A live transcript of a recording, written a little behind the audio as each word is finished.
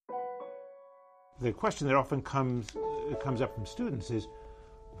the question that often comes up from students is,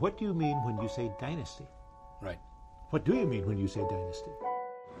 what do you mean when you say dynasty? Right. What do you mean when you say dynasty?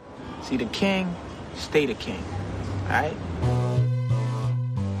 See, the king, stay the king, all right?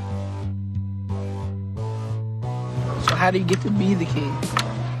 So how do you get to be the king?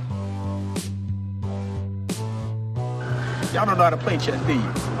 Y'all don't know how to play chess, do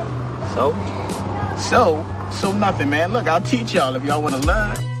you? So nothing, man. Look, I'll teach y'all if y'all want to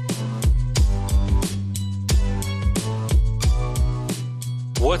learn.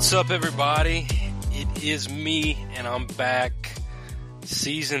 What's up, everybody? It is me, and I'm back.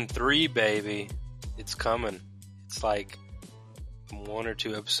 Season 3, baby. It's coming. It's like 1 or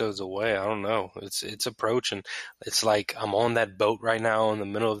 2 episodes away. I don't know. It's approaching. It's like I'm on that boat right now in the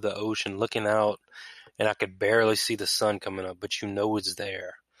middle of the ocean looking out, and I could barely see the sun coming up, but you know it's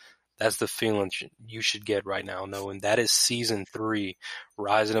there. That's the feeling you should get right now, knowing that is season 3,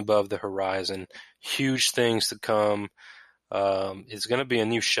 rising above the horizon. Huge things to come. It's going to be a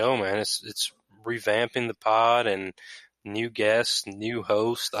new show, man. It's revamping the pod and new guests, new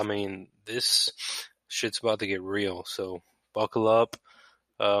host. I mean, this shit's about to get real. So buckle up.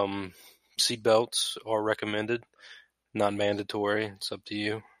 Seatbelts are recommended, not mandatory. It's up to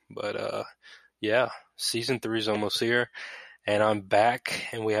you. But, yeah, season 3 is almost here. And I'm back,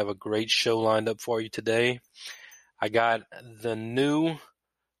 and we have a great show lined up for you today. I got the new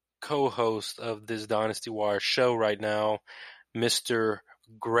co-host of this Dynasty Wire show right now, Mr.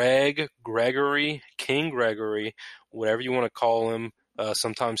 Gregory, King Gregory, whatever you want to call him.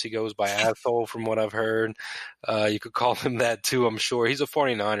 Sometimes he goes by asshole from what I've heard. You could call him that too, I'm sure. He's a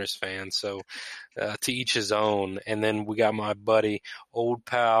 49ers fan, so to each his own. And then we got my buddy, old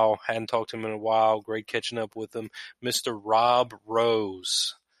pal, hadn't talked to him in a while, great catching up with him, Mr. Rob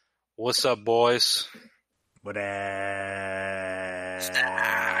Rose. What's up, boys? What up?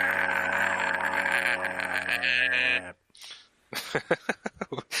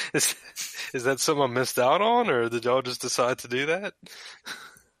 Is that something I missed out on, or did y'all just decide to do that?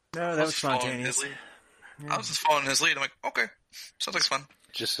 No, that was spontaneous. I was just following his lead. I'm like, okay, sounds like fun.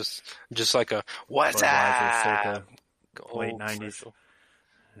 Just like a what's up? Late 90s.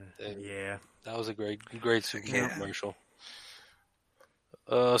 Yeah, that was a great Super Bowl commercial.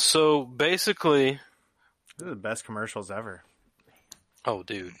 So basically, these are the best commercials ever. Oh,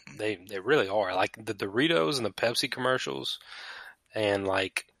 dude, they really are. Like the Doritos and the Pepsi commercials, and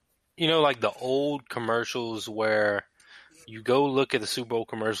like, you know, like the old commercials where you go look at the Super Bowl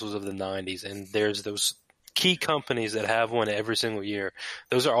commercials of the 90s, and there's those key companies that have one every single year.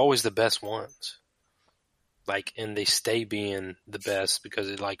 Those are always the best ones. Like, and they stay being the best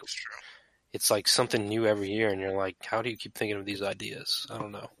because it's like something new every year, and you're like, how do you keep thinking of these ideas? I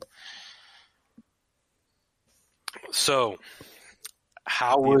don't know. So,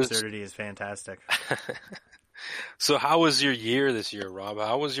 the absurdity is fantastic. So how was your year this year, Rob?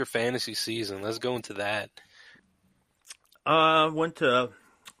 How was your fantasy season? Let's go into that. Went to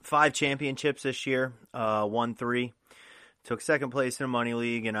 5 championships this year, won 3. Took second place in a money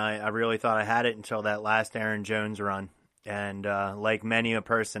league, and I really thought I had it until that last Aaron Jones run. And like many a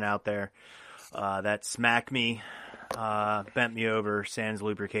person out there, that smacked me, bent me over sans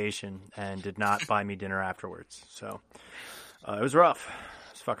lubrication, and did not buy me dinner afterwards. So it was rough.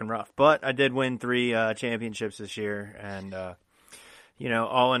 It was fucking rough. But I did win 3 championships this year, and you know,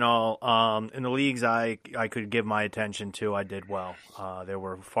 all in all, in the leagues I could give my attention to, I did well. There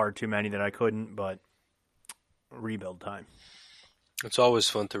were far too many that I couldn't, but rebuild time. It's always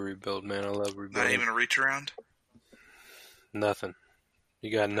fun to rebuild, man. I love rebuilding. Not even a reach around? Nothing.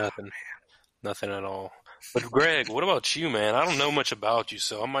 You got nothing. Nothing at all. But Greg, what about you, man? I don't know much about you,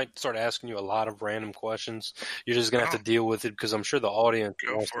 so I might start asking you a lot of random questions. You're just going to have to deal with it because I'm sure the audience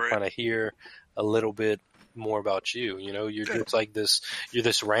wants to kind of hear a little bit more about you. You know, you're just like you're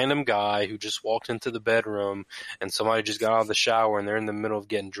this random guy who just walked into the bedroom and somebody just got out of the shower and they're in the middle of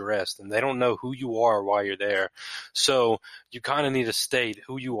getting dressed and they don't know who you are while you're there. So you kind of need to state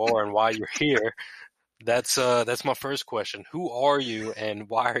who you are and why you're here. That's my first question. Who are you and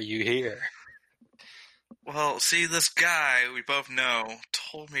why are you here? Well, see, this guy we both know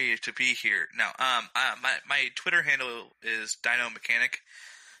told me to be here. Now, my Twitter handle is Dino Mechanic.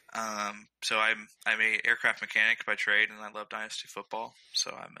 So I'm a aircraft mechanic by trade, and I love Dynasty football.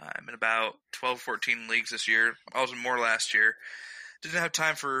 So I'm in about 12, 14 leagues this year. I was in more last year. Didn't have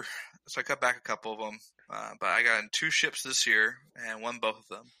time so I cut back a couple of them. But I got in 2 ships this year and won both of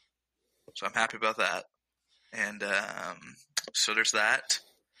them. So I'm happy about that. And so there's that.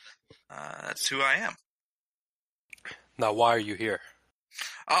 That's who I am. Now, why are you here?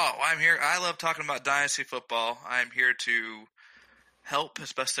 Oh, I'm here. I love talking about Dynasty football. I'm here to help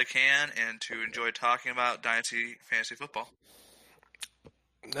as best I can and to enjoy talking about Dynasty Fantasy Football.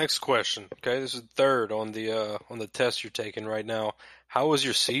 Next question. Okay, this is third on the test you're taking right now. How was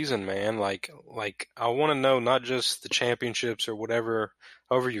your season, man? Like I want to know not just the championships or whatever,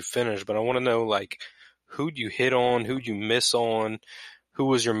 however you finish, but I want to know like who'd you hit on, who'd you miss on, who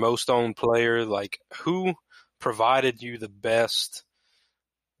was your most owned player, like who provided you the best,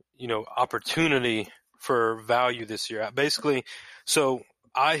 opportunity for value this year. Basically, so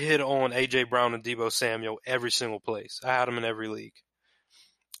I hit on AJ Brown and Deebo Samuel every single place. I had them in every league.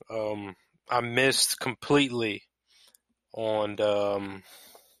 I missed completely on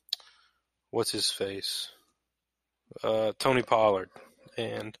what's his face, Tony Pollard,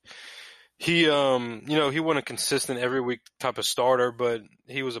 and he he wasn't a consistent every week type of starter, but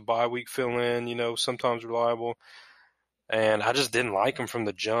he was a bye week fill in, sometimes reliable, and I just didn't like him from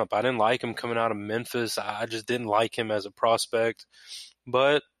the jump. I didn't like him coming out of Memphis. I just didn't like him as a prospect,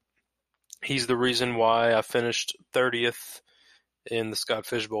 but he's the reason why I finished 30th in the Scott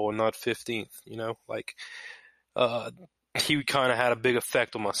Fish Bowl and not 15th, he kind of had a big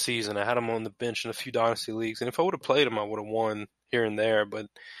effect on my season. I had him on the bench in a few dynasty leagues, and if I would have played him, I would have won here and there, but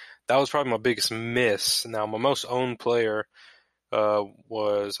that was probably my biggest miss. Now, my most owned player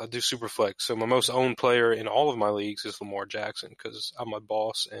was, I do Superflex, so my most owned player in all of my leagues is Lamar Jackson because I'm my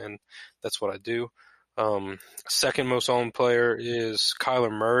boss, and that's what I do. Second most owned player is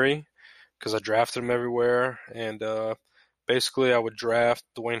Kyler Murray because I drafted him everywhere, and basically, I would draft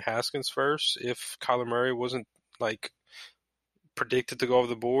Dwayne Haskins first if Kyler Murray wasn't predicted to go over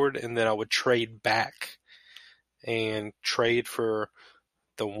the board, and then I would trade back and trade for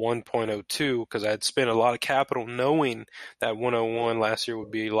the 1.02 because I had spent a lot of capital knowing that 101 last year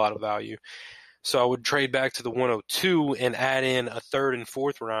would be a lot of value. So I would trade back to the 102 and add in a third and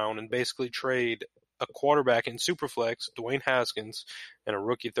fourth round and basically trade a quarterback in Superflex, Dwayne Haskins, and a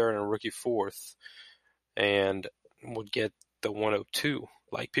rookie third and a rookie fourth, and would get the 102.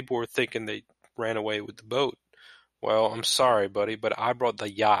 Like, people were thinking they ran away with the boat. Well, I'm sorry, buddy, but I brought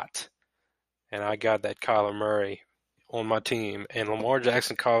the yacht, and I got that Kyler Murray on my team. And Lamar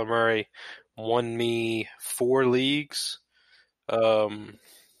Jackson, Kyler Murray won me 4 leagues alone.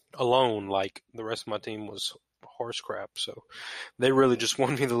 Like, the rest of my team was horse crap. So they really just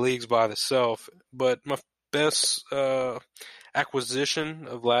won me the leagues by themselves. But my best acquisition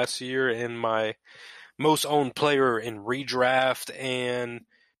of last year and my most owned player in redraft and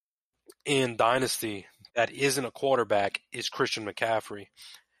in Dynasty that isn't a quarterback is Christian McCaffrey.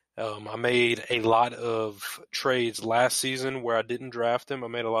 I made a lot of trades last season where I didn't draft him. I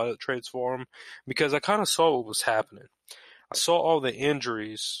made a lot of trades for him because I kind of saw what was happening. I saw all the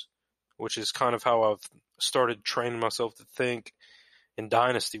injuries, which is kind of how I've started training myself to think in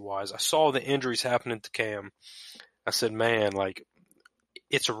Dynasty-wise. I saw the injuries happening to Cam. I said, man,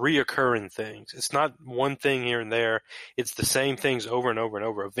 it's reoccurring things. It's not one thing here and there. It's the same things over and over and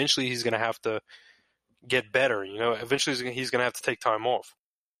over. Eventually, he's going to have to get better. Eventually, he's going to have to take time off.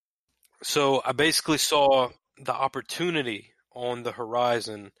 So I basically saw the opportunity on the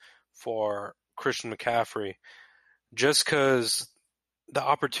horizon for Christian McCaffrey just because the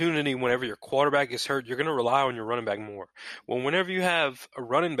opportunity whenever your quarterback is hurt, you're going to rely on your running back more. Well, whenever you have a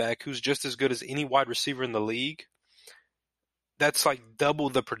running back who's just as good as any wide receiver in the league, that's like double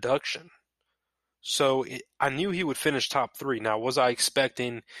the production. So I knew he would finish top 3. Now, was I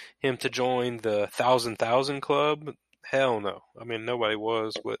expecting him to join the 1,000 club? Hell no. I mean, nobody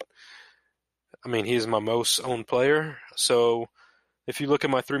was, but I mean, he is my most owned player. So if you look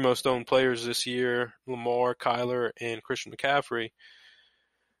at my 3 most owned players this year, Lamar, Kyler, and Christian McCaffrey,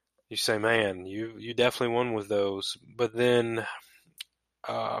 you say, man, you definitely won with those. But then,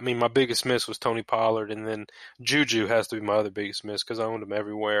 my biggest miss was Tony Pollard, and then Juju has to be my other biggest miss because I owned him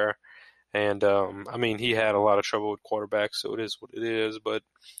everywhere. And, he had a lot of trouble with quarterbacks, so it is what it is. But,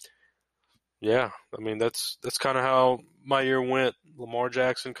 yeah, that's kind of how my year went. Lamar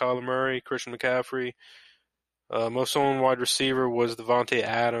Jackson, Kyler Murray, Christian McCaffrey. Most owned wide receiver was Devontae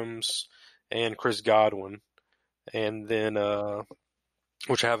Adams and Chris Godwin. And then,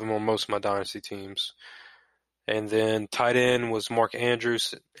 which I have him on most of my dynasty teams. And then tight end was Mark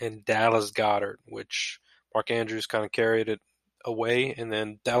Andrews and Dallas Goedert, which Mark Andrews kind of carried it away. And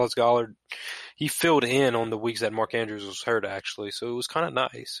then Dallas Goedert, he filled in on the weeks that Mark Andrews was hurt, actually. So it was kind of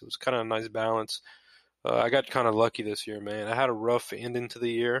nice. It was kind of a nice balance. I got kind of lucky this year, man. I had a rough ending to the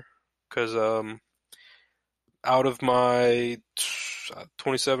year because out of my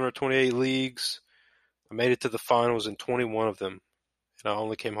 27 or 28 leagues, I made it to the finals in 21 of them. And I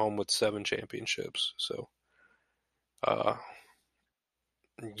only came home with 7 championships. So,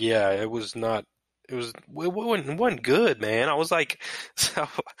 yeah, it was not wasn't good, man. I was like, so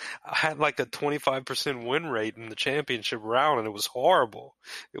I had like a 25% win rate in the championship round, and it was horrible.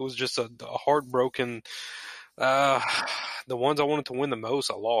 It was just a heartbroken. The ones I wanted to win the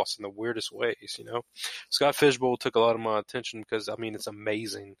most, I lost in the weirdest ways. Scott Fishbowl took a lot of my attention because it's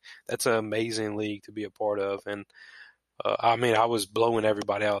amazing. That's an amazing league to be a part of, and I was blowing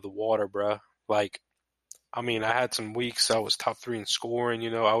everybody out of the water, bruh. Like, I had some weeks I was top 3 in scoring.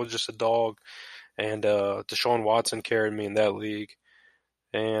 I was just a dog. And Deshaun Watson carried me in that league.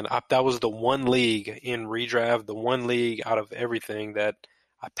 And that was the one league in redraft, the one league out of everything that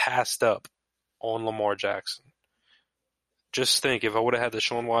I passed up on Lamar Jackson. Just think, if I would have had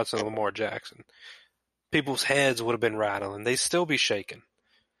Deshaun Watson and Lamar Jackson, people's heads would have been rattling. They'd still be shaking.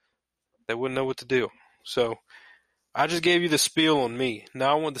 They wouldn't know what to do. So I just gave you the spiel on me.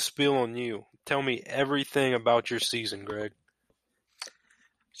 Now I want the spiel on you. Tell me everything about your season, Greg.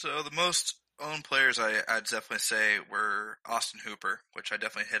 So the most owned players I'd definitely say were Austin Hooper, which I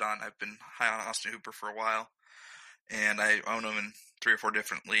definitely hit on. I've been high on Austin Hooper for a while, and I own him in 3 or 4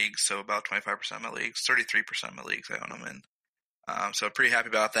 different leagues, so about 25% of my leagues, 33% of my leagues I own him in. So I'm pretty happy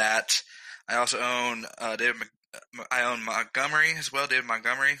about that. I also own I own Montgomery as well, David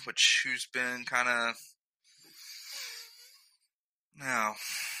Montgomery, who's been kind of I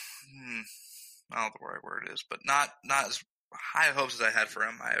don't know what the right word is, but not as high hopes as I had for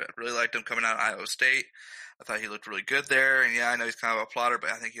him. I really liked him coming out of Iowa State. I thought he looked really good there. And yeah, I know he's kind of a plotter, but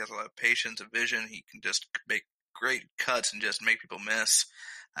I think he has a lot of patience and vision. He can just make great cuts and just make people miss.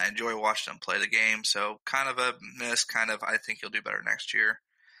 I enjoy watching him play the game. So kind of a miss, I think he'll do better next year.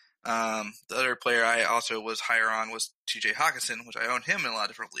 The other player I also was higher on was TJ Hawkinson, which I owned him in a lot of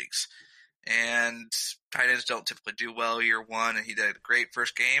different leagues. And tight ends don't typically do well year one, and he did a great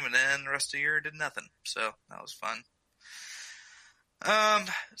first game, and then the rest of the year did nothing. So that was fun.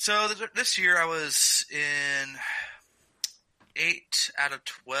 So this year I was in 8 out of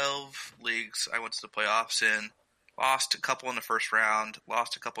 12 leagues I went to the playoffs in. Lost a couple in the first round,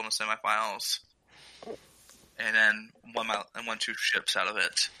 lost a couple in the semifinals, and then won 2 ships out of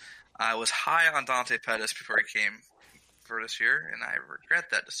it. I was high on Dante Pettis before he came for this year, and I regret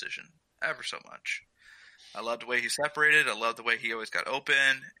that decision ever so much. I love the way he separated. I love the way he always got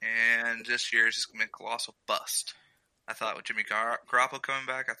open, and this year is just going to be a colossal bust. I thought with Jimmy Garoppolo coming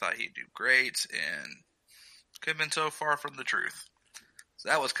back, I thought he'd do great, and could have been so far from the truth. So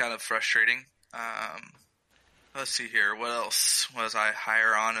that was kind of frustrating. Let's see here. What else was I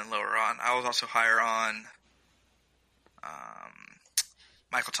higher on and lower on? I was also higher on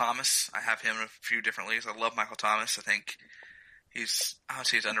Michael Thomas. I have him in a few different leagues. I love Michael Thomas. I think I don't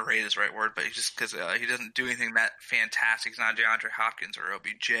say he's underrated is the right word, but he's just because he doesn't do anything that fantastic. He's not DeAndre Hopkins or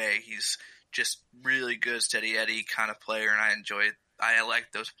OBJ. He's just really good, steady Eddie kind of player, and I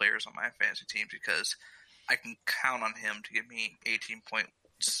like those players on my fantasy teams because I can count on him to give me 18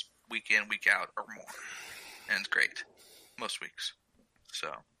 points week in, week out, or more. And it's great. Most weeks.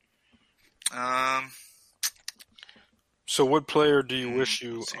 So what player do you wish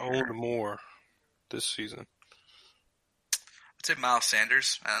you owned more this season? I'd say Miles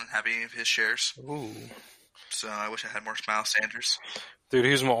Sanders. I don't have any of his shares. Ooh. So I wish I had more Miles Sanders. Dude,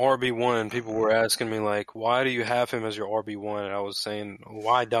 he was my RB1, and people were asking me, like, why do you have him as your RB1? And I was saying,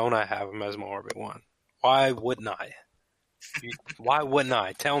 why don't I have him as my RB1? Why wouldn't I? Why wouldn't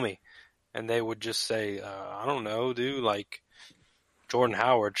I? Tell me. And they would just say, I don't know, dude, like, Jordan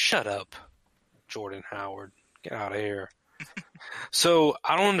Howard. Shut up, Jordan Howard. Get out of here. So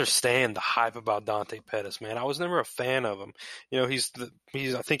I don't understand the hype about Dante Pettis, man. I was never a fan of him. I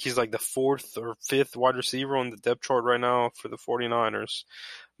think he's like the 4th or 5th wide receiver on the depth chart right now for the 49ers.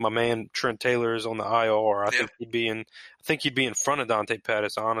 My man Trent Taylor is on the IR. I think he'd be in front of Dante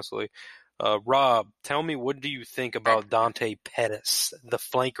Pettis, honestly. Rob, tell me, what do you think about Dante Pettis, the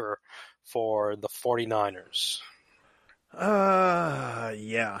flanker for the 49ers?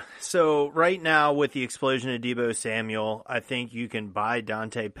 Yeah. So right now with the explosion of Deebo Samuel, I think you can buy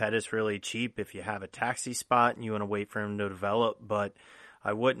Dante Pettis really cheap if you have a taxi spot and you want to wait for him to develop, but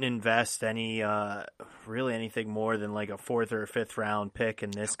I wouldn't invest really anything more than like a 4th or 5th round pick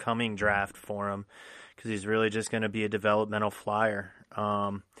in this coming draft for him because he's really just going to be a developmental flyer.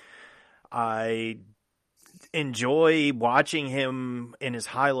 I enjoy watching him in his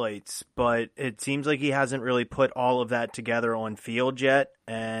highlights, but it seems like he hasn't really put all of that together on field yet.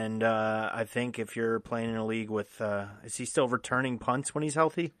 And I think if you're playing in a league with, is he still returning punts when he's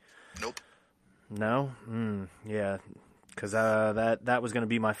healthy? Nope. No? Yeah, because that was going to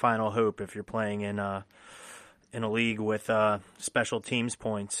be my final hope if you're playing in a league with special teams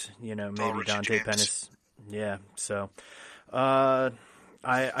points. Maybe Dante Pettis. Yeah. So I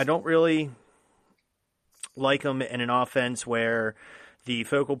don't really like him in an offense where the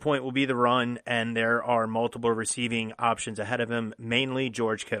focal point will be the run, and there are multiple receiving options ahead of him, mainly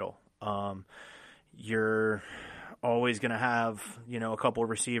George Kittle. You're always going to have, a couple of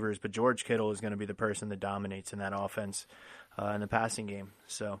receivers, but George Kittle is going to be the person that dominates in that offense in the passing game.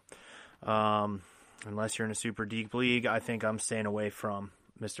 So unless you're in a super deep league, I think I'm staying away from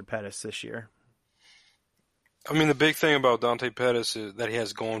Mr. Pettis this year. I mean, the big thing about Dante Pettis is that he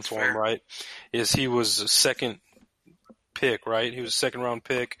has going for him, right, is he was a second pick, right? He was a second-round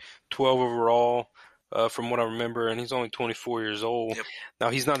pick, 12 overall, from what I remember, and he's only 24 years old. Yep. Now,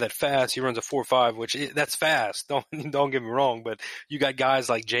 he's not that fast. He runs a 4.5, which that's fast. Don't get me wrong, but you got guys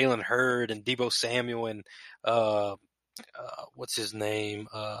like Jalen Hurd and Deebo Samuel and what's his name,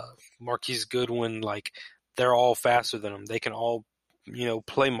 Marquise Goodwin. Like, they're all faster than him. They can all,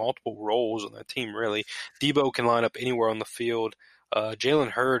 play multiple roles on that team, really. Deebo can line up anywhere on the field.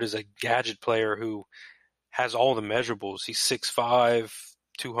 Jalen Hurd is a gadget player who has all the measurables. He's 6'5",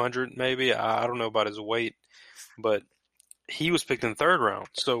 200 maybe. I don't know about his weight, but he was picked in the third round.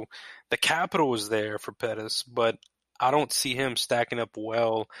 So the capital was there for Pettis, but I don't see him stacking up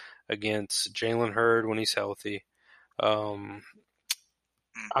well against Jalen Hurd when he's healthy. I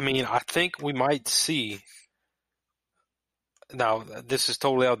mean, I think we might see. Now, this is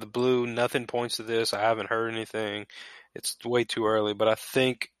totally out of the blue. Nothing points to this. I haven't heard anything. It's way too early, but I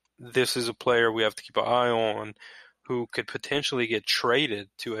think this is a player we have to keep an eye on who could potentially get traded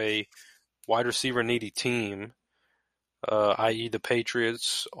to a wide receiver needy team, i.e. the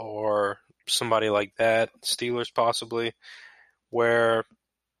Patriots or somebody like that, Steelers possibly, where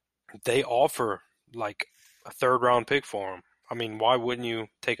they offer like a third-round pick for him. I mean, why wouldn't you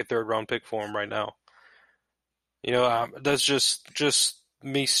take a third-round pick for him right now? That's just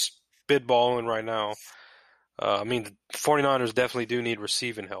me spitballing right now. I mean, the 49ers definitely do need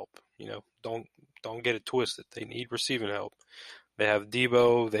receiving help. Don't get it twisted. They need receiving help. They have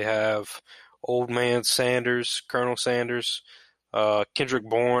Deebo. They have old man Sanders, Colonel Sanders, Kendrick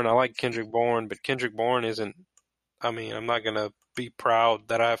Bourne. I like Kendrick Bourne, but Kendrick Bourne isn't. I mean, I'm not gonna be proud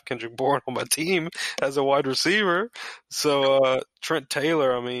that I have Kendrick Bourne on my team as a wide receiver. So Trent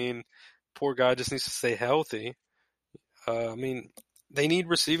Taylor, I mean, poor guy just needs to stay healthy. I mean, they need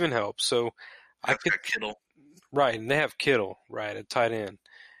receiving help. So I could Kittle. Right, and they have Kittle, right, at tight end.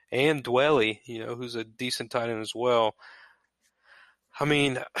 And Dwelly, who's a decent tight end as well. I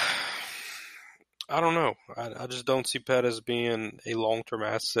mean, I don't know. I just don't see Pettis being a long-term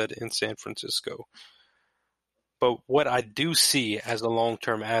asset in San Francisco. But what I do see as a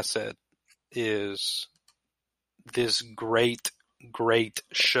long-term asset is this great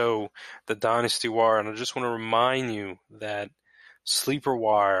show, the Dynasty Wire. And I just want to remind you that Sleeper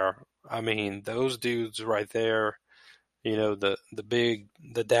Wire, I mean, those dudes right there,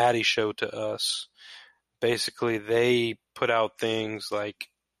 the daddy show to us, basically they put out things like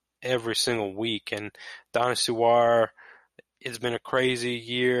every single week. And Dynasty Wire, it's been a crazy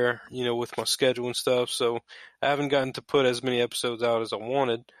year, with my schedule and stuff. So I haven't gotten to put as many episodes out as I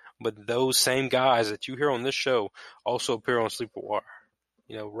wanted. But those same guys that you hear on this show also appear on Sleeper Wire.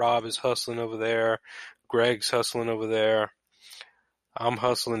 Rob is hustling over there. Greg's hustling over there. I'm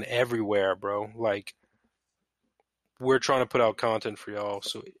hustling everywhere, bro. Like, we're trying to put out content for y'all.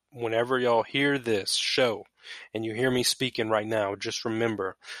 So whenever y'all hear this show and you hear me speaking right now, just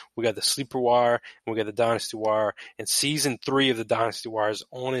remember, we got the Sleeper Wire and we got the Dynasty Wire, and season 3 of the Dynasty Wire is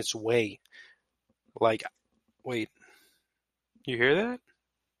on its way. Like, wait, you hear that?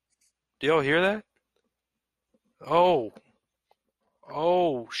 Do y'all hear that? Oh,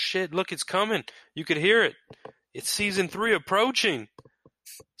 shit, look, it's coming. You could hear it. It's season 3 approaching.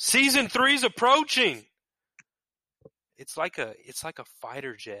 Season 3's approaching. It's like a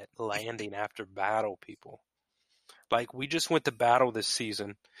fighter jet landing after battle, people. Like, we just went to battle this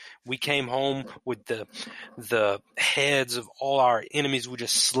season. We came home with the heads of all our enemies we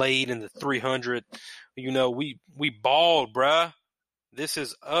just slayed in the 300. We balled, bruh. This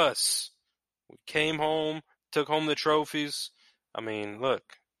is us. We came home, took home the trophies. I mean, look,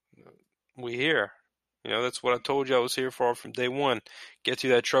 we here. That's what I told you I was here for from day one. Get you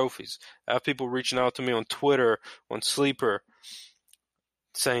that trophies. I have people reaching out to me on Twitter, on Sleeper,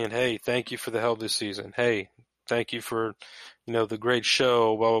 saying, hey, thank you for the help this season. Hey, thank you for, the great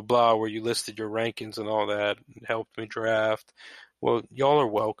show, blah, blah, blah, where you listed your rankings and all that and helped me draft. Well, y'all are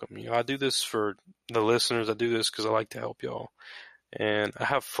welcome. I do this for the listeners. I do this because I like to help y'all. And I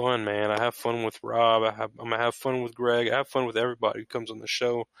have fun, man. I have fun with Rob. I'm going to have fun with Greg. I have fun with everybody who comes on the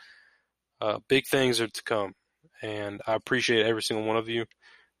show. Big things are to come. And I appreciate every single one of you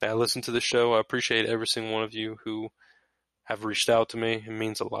that listen to the show. I appreciate every single one of you who have reached out to me. It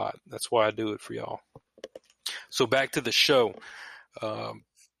means a lot. That's why I do it for y'all. So back to the show.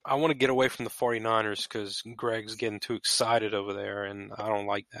 I want to get away from the 49ers because Greg's getting too excited over there, and I don't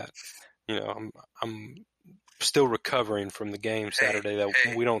like that. You know, I'm still recovering from the game Saturday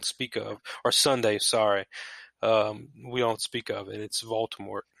that we don't speak of, or Sunday, sorry. We don't speak of it. It's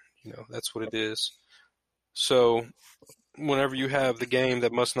Baltimore. You know, that's what it is. So whenever you have the game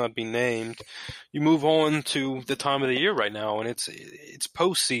that must not be named, you move on to the time of the year right now, and it's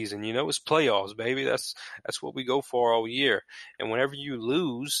postseason. You know, it's playoffs, baby. That's what we go for all year. And whenever you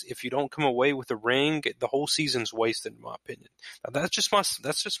lose, if you don't come away with a ring, the whole season's wasted, in my opinion. Now, that's just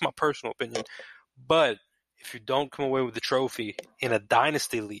my personal opinion. But if you don't come away with the trophy in a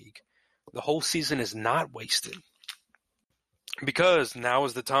dynasty league, the whole season is not wasted. Because now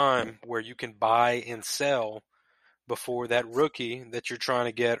is the time where you can buy and sell before that rookie that you're trying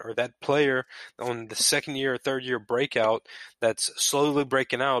to get, or that player on the second year or third year breakout that's slowly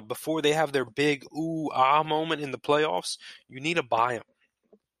breaking out, before they have their big ooh-ah moment in the playoffs, you need to buy him.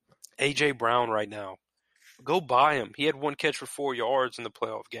 A.J. Brown right now. Go buy him. He had 1 catch for 4 yards in the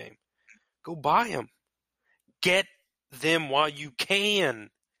playoff game. Go buy him. Get them while you can.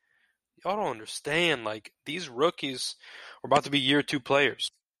 Y'all don't understand. Like, these rookies are about to be year 2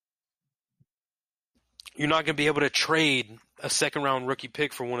 players. You're not going to be able to trade a second-round rookie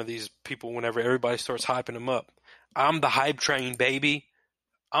pick for one of these people whenever everybody starts hyping them up. I'm the hype train, baby.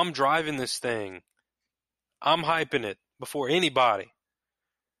 I'm driving this thing. I'm hyping it before anybody.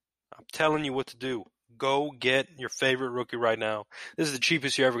 I'm telling you what to do. Go get your favorite rookie right now. This is the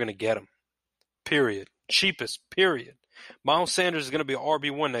cheapest you're ever going to get him. Period. Cheapest, period. Miles Sanders is going to be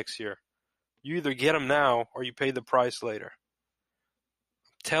RB1 next year. You either get him now or you pay the price later.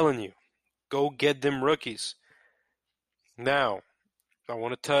 I'm telling you. Go get them rookies. Now, I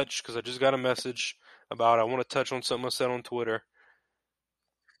want to touch, because I just got a message about it. I want to touch on something I said on Twitter.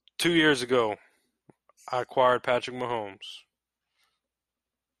 2 years ago, I acquired Patrick Mahomes.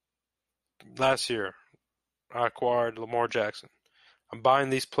 Last year, I acquired Lamar Jackson. I'm buying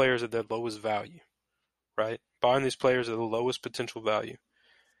these players at their lowest value, right? Buying these players at the lowest potential value.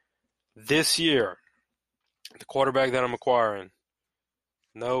 This year, the quarterback that I'm acquiring,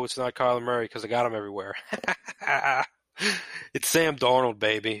 no, it's not Kyler Murray because I got him everywhere. It's Sam Darnold,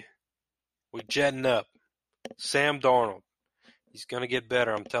 baby. We're jetting up. Sam Darnold. He's going to get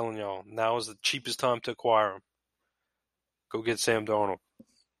better, I'm telling y'all. Now is the cheapest time to acquire him. Go get Sam Darnold.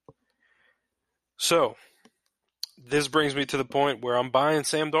 So, this brings me to the point where I'm buying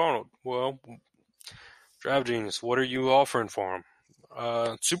Sam Darnold. Well, Draft Genius, what are you offering for him?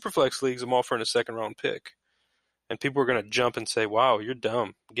 Superflex leagues, I'm offering a second-round pick. And people are going to jump and say, wow, you're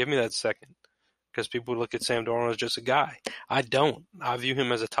dumb. Give me that second. Because people look at Sam Darnold as just a guy. I don't. I view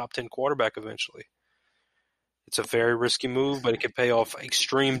him as a top 10 quarterback eventually. It's a very risky move, but it can pay off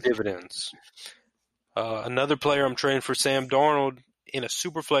extreme dividends. Another player I'm trading for Sam Darnold in a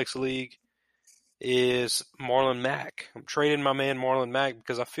Superflex league is Marlon Mack. I'm trading my man Marlon Mack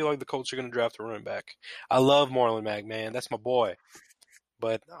because I feel like the Colts are going to draft a running back. I love Marlon Mack, man. That's my boy.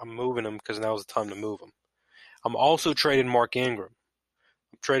 But I'm moving him because now's the time to move him. I'm also trading Mark Ingram.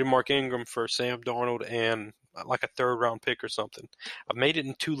 I'm trading Mark Ingram for Sam Darnold and like a third-round pick or something. I've made it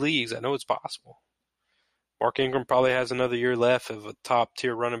in 2 leagues. I know it's possible. Mark Ingram probably has another year left of a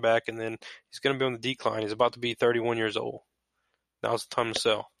top-tier running back, and then he's going to be on the decline. He's about to be 31 years old. Now's the time to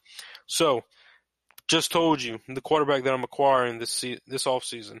sell. So, just told you, the quarterback that I'm acquiring this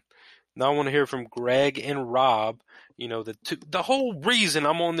offseason. Now I want to hear from Greg and Rob. You know, the whole reason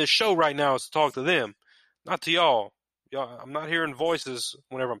I'm on this show right now is to talk to them. Not to y'all. I'm not hearing voices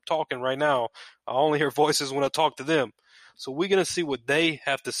whenever I'm talking right now. I only hear voices when I talk to them. So we're going to see what they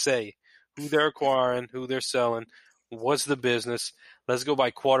have to say, who they're acquiring, who they're selling, what's the business. Let's go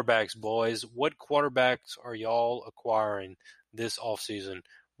by quarterbacks, boys. What quarterbacks are y'all acquiring this offseason?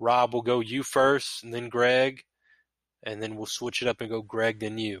 Rob, will go you first, and then Greg, and then we'll switch it up and go Greg,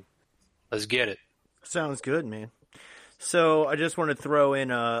 then you. Let's get it. Sounds good, man. So I just want to throw in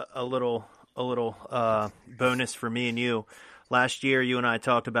a little bonus for me and you. Last year, you and I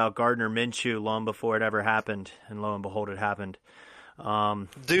talked about Gardner Minshew long before it ever happened, and lo and behold, it happened.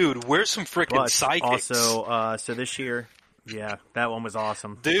 Dude, we're some freaking psychics. Also, so this year, yeah, that one was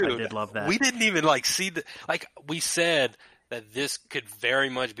awesome. Dude, I did love that. We didn't even see we said that this could very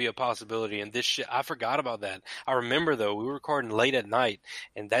much be a possibility, and this shit, I forgot about that. I remember though, we were recording late at night,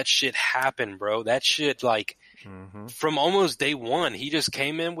 and that shit happened, bro. That shit, from almost day one, he just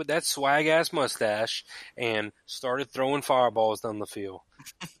came in with that swag ass mustache and started throwing fireballs down the field.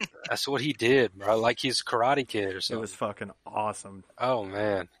 That's what he did, bro. Like he's a Karate Kid or something. It was fucking awesome. Oh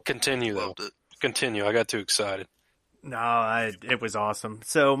man, continue though. Continue. I got too excited. No, it was awesome.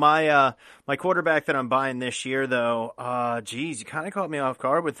 So my quarterback that I'm buying this year, though, geez, you kind of caught me off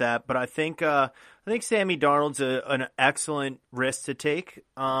guard with that. But I think Sammy Darnold's an excellent risk to take.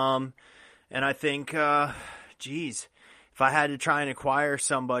 And I think, geez, if I had to try and acquire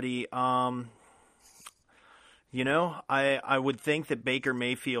somebody, I would think that Baker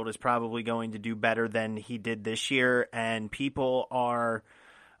Mayfield is probably going to do better than he did this year, and people are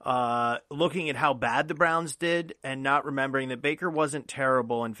looking at how bad the Browns did and not remembering that Baker wasn't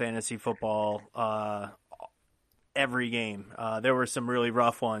terrible in fantasy football every game. There were some really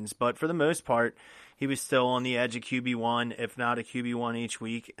rough ones, but for the most part, he was still on the edge of QB1, if not a QB1 each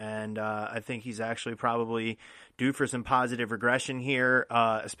week, and I think he's actually probably due for some positive regression here,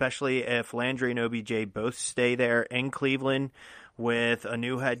 especially if Landry and OBJ both stay there in Cleveland with a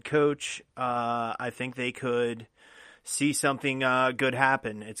new head coach. I think they could see something good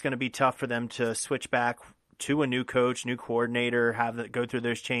happen. It's going to be tough for them to switch back to a new coach, new coordinator, go through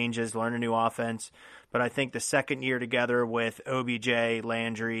those changes, learn a new offense. But I think the second year together with OBJ,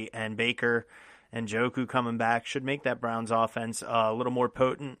 Landry, and Baker and Njoku coming back should make that Browns offense a little more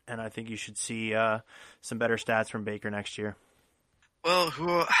potent, and I think you should see some better stats from Baker next year. Well,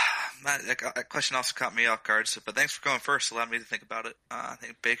 that question also caught me off guard, but thanks for going first. Allowed me to think about it. I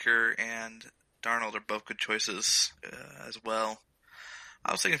think Baker and Darnold are both good choices as well.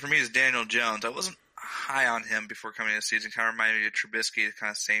 I was thinking for me is Daniel Jones. I wasn't high on him before coming into the season. Kind of reminded me of Trubisky,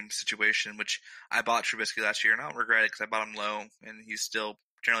 kind of same situation, which I bought Trubisky last year, and I don't regret it because I bought him low, and he's still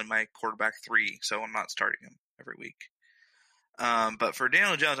generally my quarterback 3, so I'm not starting him every week. But for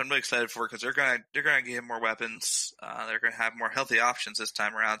Daniel Jones, I'm really excited for it because they're gonna give him more weapons. They're gonna have more healthy options this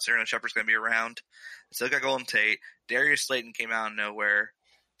time around. Sterling Shepard's gonna be around. Still got Golden Tate. Darius Slayton came out of nowhere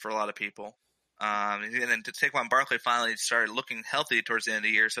for a lot of people. And then Saquon Barkley finally started looking healthy towards the end of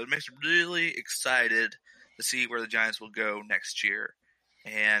the year, so it makes me really excited to see where the Giants will go next year.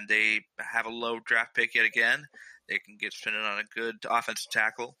 And they have a low draft pick yet again. They can get spent on a good offensive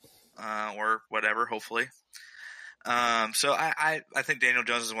tackle or whatever, hopefully. So I think Daniel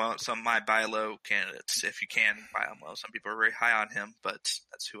Jones is one of some of my buy low candidates, if you can buy him low. Some people are very high on him, but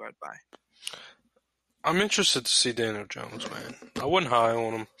that's who I'd buy. I'm interested to see Daniel Jones, man. I wasn't high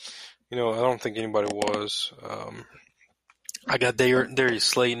on him. I don't think anybody was. I got Darius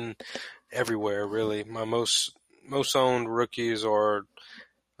Slayton everywhere, really. My most owned rookies are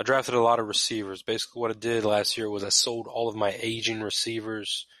 – I drafted a lot of receivers. Basically what I did last year was I sold all of my aging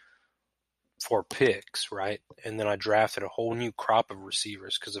receivers for picks, right? And then I drafted a whole new crop of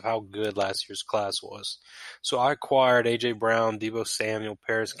receivers because of how good last year's class was. So I acquired A.J. Brown, Deebo Samuel,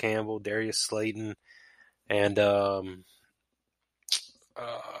 Paris Campbell, Darius Slayton, and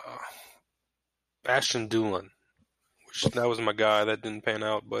Ashton Dulin, which that was my guy. That didn't pan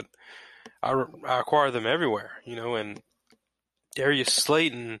out, but I acquired them everywhere, and Darius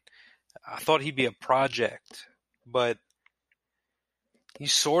Slayton, I thought he'd be a project, but he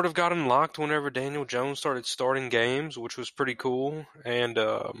sort of got unlocked whenever Daniel Jones started starting games, which was pretty cool. And,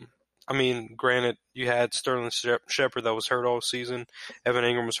 granted, you had Sterling Shepard that was hurt all season. Evan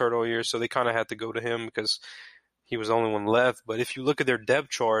Ingram was hurt all year, so they kind of had to go to him because he was the only one left. But if you look at their depth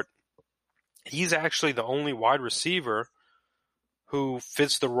chart, he's actually the only wide receiver who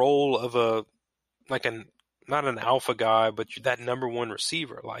fits the role of not an alpha guy, but that number one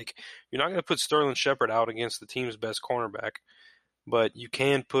receiver. Like, you're not going to put Sterling Shepard out against the team's best cornerback, but you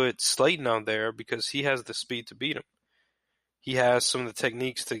can put Slayton out there because he has the speed to beat him. He has some of the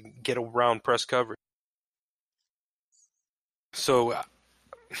techniques to get around press coverage. So,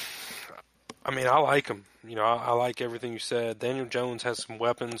 I like him. I like everything you said. Daniel Jones has some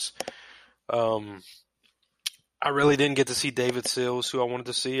weapons. I really didn't get to see David Sills, who I wanted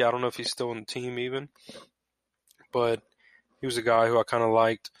to see. I don't know if he's still on the team even, but he was a guy who I kind of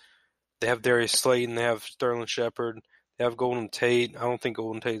liked. They have Darius Slayton. They have Sterling Shepard. They have Golden Tate. I don't think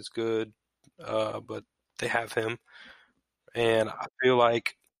Golden Tate's good, but they have him. And I feel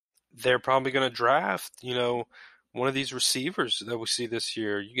like they're probably going to draft, one of these receivers that we see this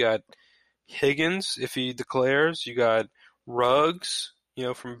year. You got Higgins, if he declares. You got Ruggs,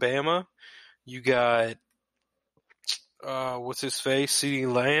 from Bama. You got, what's his face,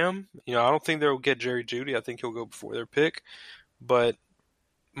 CeeDee Lamb. I don't think they'll get Jerry Jeudy. I think he'll go before their pick. But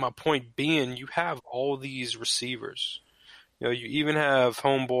my point being, you have all these receivers. You even have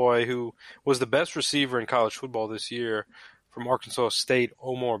homeboy who was the best receiver in college football this year from Arkansas State,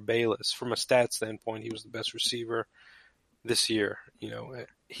 Omar Bayless. From a stat standpoint, he was the best receiver this year.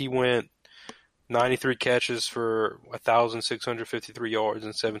 He went 93 catches for 1,653 yards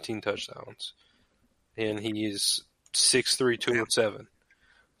and 17 touchdowns. And he's 6'3", 207.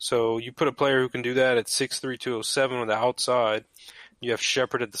 So you put a player who can do that at 6'3", 207 on the outside. You have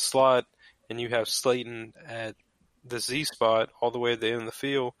Shepard at the slot, and you have Slayton at the Z spot all the way at the end of the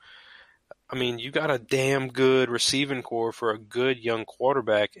field. I mean, you got a damn good receiving core for a good young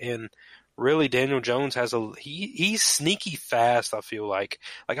quarterback, and really Daniel Jones has he's sneaky fast, I feel like.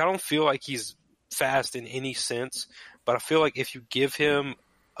 Like, I don't feel like he's fast in any sense, but I feel like if you give him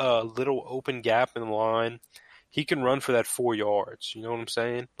a little open gap in the line, he can run for that 4 yards. You know what I'm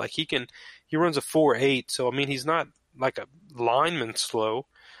saying? Like, he runs a 4.8, so I mean, he's not like a lineman slow,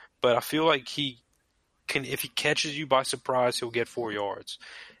 but I feel like he can, if he catches you by surprise, he'll get 4 yards.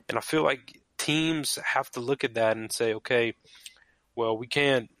 And I feel like teams have to look at that and say, okay, well, we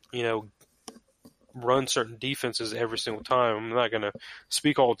can't, run certain defenses every single time. I'm not going to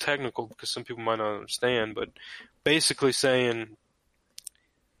speak all technical because some people might not understand, but basically saying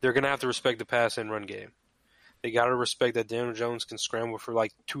they're going to have to respect the pass and run game. They got to respect that Daniel Jones can scramble for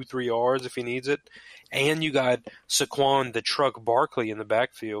like 2-3 yards if he needs it. And you got Saquon the Truck Barkley in the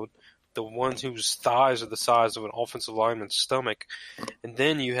backfield, the ones whose thighs are the size of an offensive lineman's stomach. And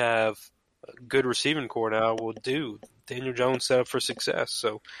then you have a good receiving core now. Well, dude, Daniel Jones set up for success.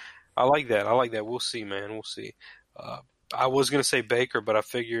 So I like that. We'll see, man. We'll see. I was going to say Baker, but I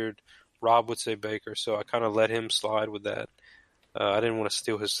figured Rob would say Baker, so I kind of let him slide with that. I didn't want to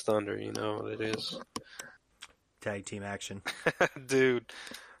steal his thunder, you know what it is. Tag team action. Dude,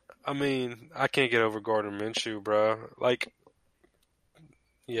 I mean, I can't get over Gardner Minshew, bro. Like,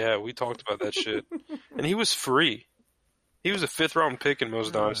 yeah, we talked about that shit. And he was free. He was a 5th-round pick in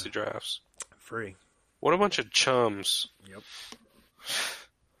most dynasty drafts. Free. What a bunch of chums. Yep.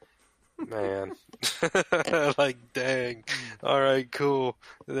 Man. Like, dang. All right, cool.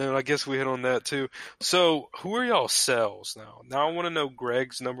 And then I guess we hit on that, too. So, who are y'all sells now? Now I want to know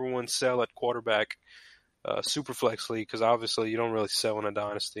Greg's number one sell at quarterback. Superflex league, because obviously you don't really sell in a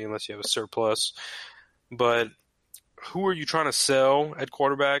dynasty unless you have a surplus. But who are you trying to sell at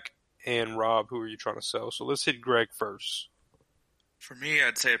quarterback? And Rob, who are you trying to sell? So let's hit Greg first. For me,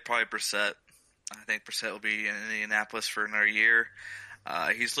 I'd say probably Brissett. I think Brissett will be in Indianapolis for another year.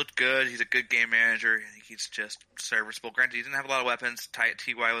 He's looked good. He's a good game manager. I think he's just serviceable. Granted, he didn't have a lot of weapons.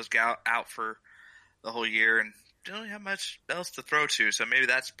 T.Y. was out for the whole year, and didn't really have much else to throw to, so maybe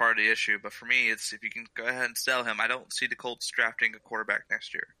that's part of the issue. But for me, it's if you can go ahead and sell him. I don't see the Colts drafting a quarterback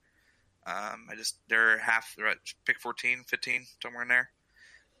next year. They're pick 14, 15, somewhere in there.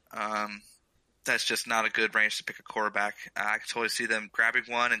 That's just not a good range to pick a quarterback. I can totally see them grabbing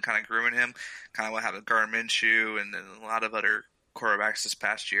one and kind of grooming him, kind of what happened with Gardner Minshew and a lot of other quarterbacks this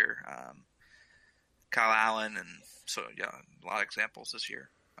past year. Kyle Allen, and so yeah, a lot of examples this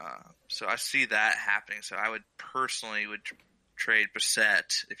year. So I see that happening. So I would personally trade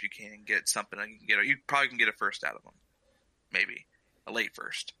Brissett if you can get something. You probably can get a first out of him, maybe a late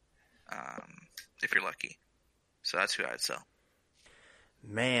first, if you're lucky. So that's who I'd sell.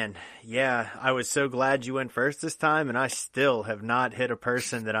 Man, yeah, I was so glad you went first this time, and I still have not hit a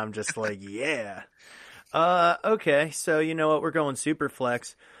person that I'm just like, yeah. Okay, so you know what? We're going super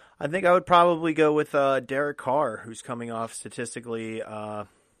flex. I think I would probably go with Derek Carr, who's coming off statistically a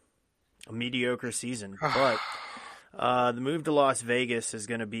mediocre season. But the move to Las Vegas is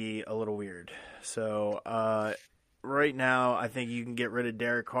going to be a little weird. So right now, I think you can get rid of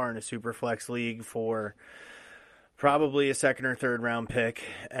Derek Carr in a super flex league for probably a 2nd or 3rd round pick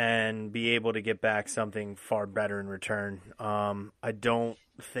and be able to get back something far better in return. I don't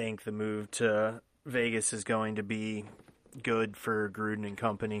think the move to Vegas is going to be good for Gruden and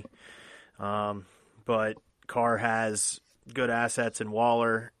company. But Carr has good assets in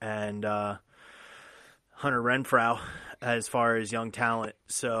Waller and Hunter Renfrow as far as young talent.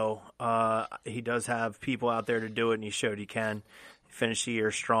 So he does have people out there to do it, and he showed he can. He finished the year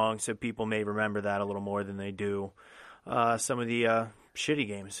strong, so people may remember that a little more than they do some of the shitty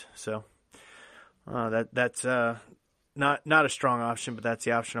games. So that's not a strong option, but that's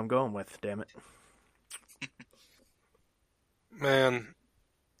the option I'm going with, damn it. Man,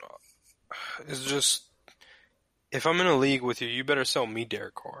 it's just, if I'm in a league with you, you better sell me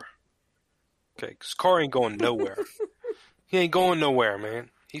Derek Carr. Okay, because Carr ain't going nowhere. He ain't going nowhere, man.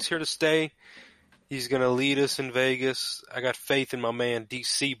 He's here to stay. He's going to lead us in Vegas. I got faith in my man,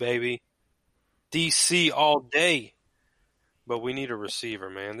 DC, baby. DC all day. But we need a receiver,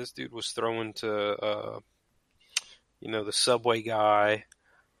 man. This dude was throwing to, the Subway guy,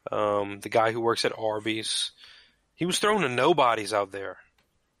 the guy who works at Arby's. He was throwing to nobodies out there.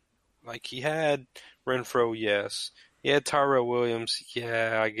 Like, he had Renfrow, yes. He had Tyrell Williams,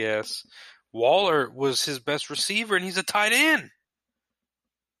 yeah, I guess. Waller was his best receiver, and he's a tight end.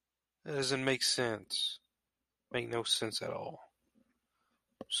 That doesn't make sense. Make no sense at all.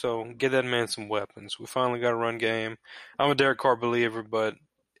 So get that man some weapons. We finally got a run game. I'm a Derek Carr believer, but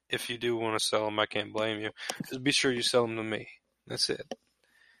if you do want to sell him, I can't blame you. Just be sure you sell him to me. That's it.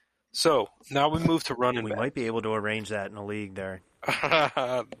 So now we move to running back. We might be able to arrange that in a league there.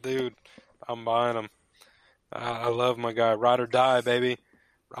 Dude, I'm buying him. I love my guy. Ride or die, baby.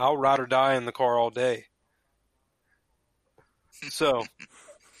 I'll ride or die in the car all day. So,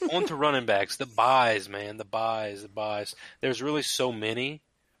 on to running backs. The buys, man. The buys. There's really so many.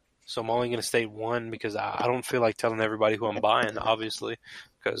 So I'm only going to state one because I don't feel like telling everybody who I'm buying, obviously,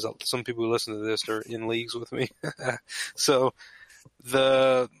 because some people who listen to this are in leagues with me. So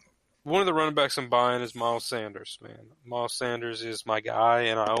one of the running backs I'm buying is Miles Sanders, man. Miles Sanders is my guy,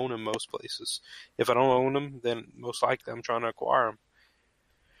 and I own him most places. If I don't own him, then most likely I'm trying to acquire him.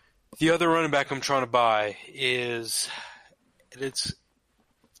 The other running back I'm trying to buy is it's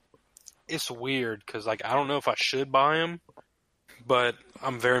weird because I don't know if I should buy him. But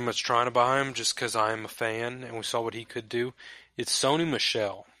I'm very much trying to buy him just because I am a fan and we saw what he could do. It's Sony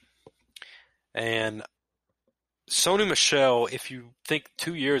Michel. And Sony Michel, if you think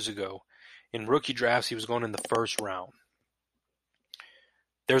 2 years ago, in rookie drafts, he was going in the first round.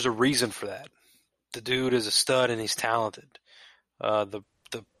 There's a reason for that. The dude is a stud and he's talented. The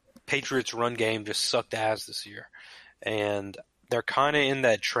Patriots' run game just sucked ass this year. And they're kind of in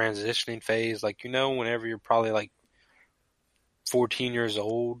that transitioning phase. Whenever you're probably 14 years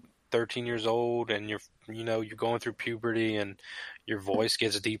old, 13 years old, and you're going through puberty and your voice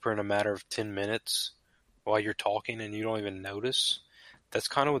gets deeper in a matter of 10 minutes while you're talking and you don't even notice. That's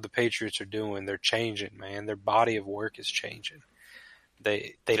kind of what the Patriots are doing. They're changing, man. Their body of work is changing.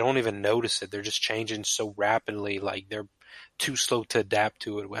 They don't even notice it. They're just changing so rapidly, like they're too slow to adapt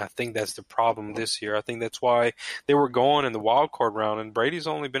to it. I think that's the problem this year. I think that's why they were going in the wild card round, and Brady's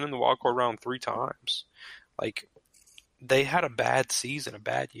only been in the wild card round 3 times. They had a bad season, a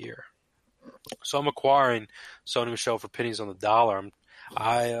bad year. So I'm acquiring Sony Michel for pennies on the dollar. In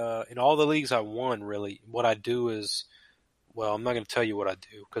all the leagues I won, really, what I do is, well, I'm not going to tell you what I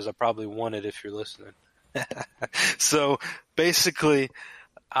do because I probably won it if you're listening. So basically,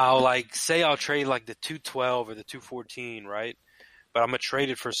 I'll trade the 212 or the 214, right? But I'm going to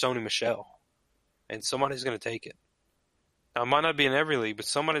trade it for Sony Michel, and somebody's going to take it. Now, it might not be in every league, but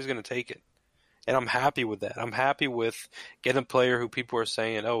somebody's going to take it. And I'm happy with that. I'm happy with getting a player who people are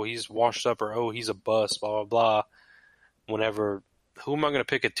saying, oh, he's washed up or, oh, he's a bust, blah, blah, blah. Who am I going to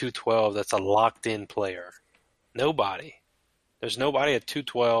pick at 212 that's a locked-in player? Nobody. There's nobody at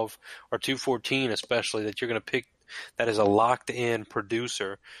 212 or 214 especially that you're going to pick that is a locked-in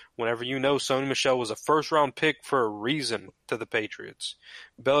producer whenever you know Sony Michel was a first-round pick for a reason to the Patriots.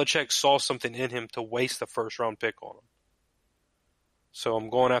 Belichick saw something in him to waste a first-round pick on him. So I'm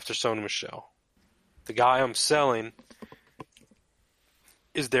going after Sony Michel. The guy I'm selling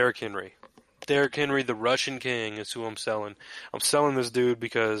is Derrick Henry. Derrick Henry, the Russian king, is who I'm selling. I'm selling this dude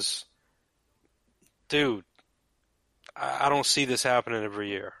because, dude, I don't see this happening every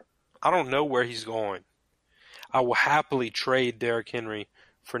year. I don't know where he's going. I will happily trade Derrick Henry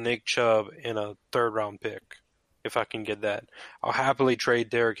for Nick Chubb in a 3rd-round pick if I can get that. I'll happily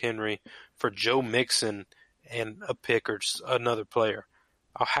trade Derrick Henry for Joe Mixon and a pick or another player.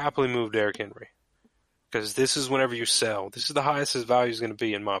 I'll happily move Derrick Henry. Because this is whenever you sell. This is the highest his value is going to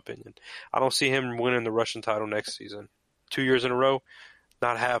be, in my opinion. I don't see him winning the Russian title next season. 2 years in a row?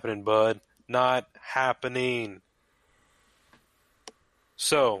 Not happening, bud. Not happening.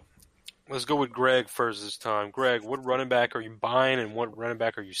 So, let's go with Greg first this time. Greg, what running back are you buying and what running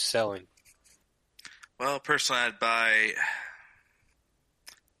back are you selling? Well, personally, I'd buy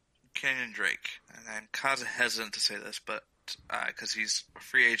Kenyon Drake. And I'm kind of hesitant to say this, but because he's a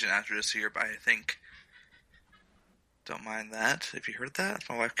free agent after this year, but I think... Don't mind that. If you heard that, it's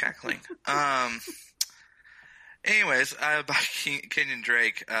my wife cackling. Anyways, I buy Kenyon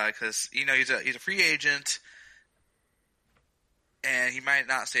Drake because he's a free agent, and he might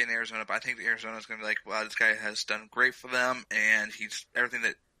not stay in Arizona. But I think Arizona is going to be like, wow, this guy has done great for them, and he's everything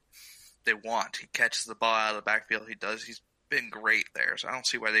that they want. He catches the ball out of the backfield. He's been great there, so I don't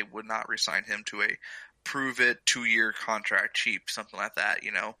see why they would not re-sign him to a prove-it 2-year contract, cheap, something like that.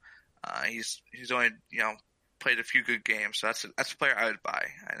 He's only played a few good games, so that's a player I would buy,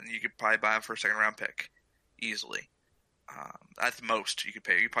 and you could probably buy him for a 2nd-round pick easily. At the most, you could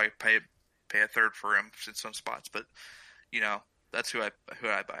pay. You probably pay a 3rd for him in some spots, but that's who I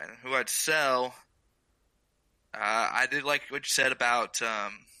buy. And who I'd sell, I did like what you said about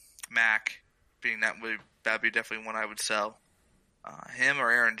Mac being that'd be definitely one I would sell. Him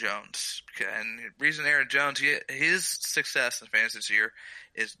or Aaron Jones, and the reason Aaron Jones his success in fantasy this year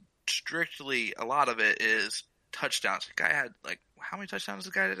is strictly, a lot of it is touchdowns. The guy had, like, how many touchdowns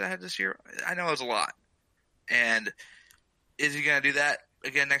the guy had this year? I know it was a lot. And is he going to do that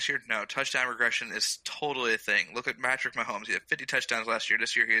again next year? No. Touchdown regression is totally a thing. Look at Patrick Mahomes. He had 50 touchdowns last year.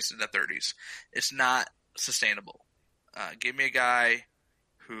 This year he's in the 30s. It's not sustainable. Give me a guy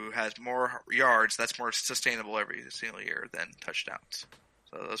who has more yards that's more sustainable every single year than touchdowns.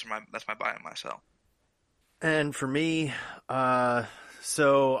 So that's my buy and my sell. And for me,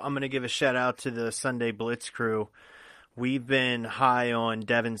 so I'm going to give a shout out to the Sunday Blitz crew. We've been high on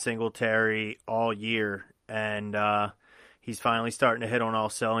Devin Singletary all year, and he's finally starting to hit on all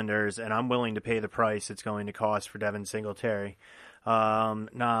cylinders, and I'm willing to pay the price it's going to cost for Devin Singletary.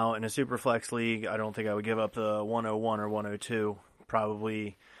 Now, in a Superflex league, I don't think I would give up the 101 or 102.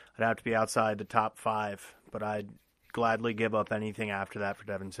 Probably I'd have to be outside the top 5, but I'd gladly give up anything after that for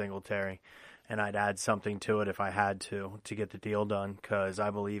Devin Singletary. And I'd add something to it if I had to get the deal done, because I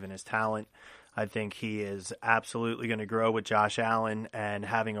believe in his talent. I think he is absolutely going to grow with Josh Allen, and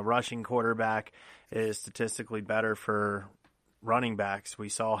having a rushing quarterback is statistically better for running backs. We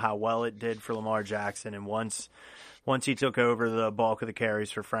saw how well it did for Lamar Jackson, and once he took over the bulk of the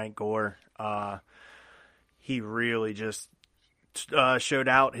carries for Frank Gore, he really just showed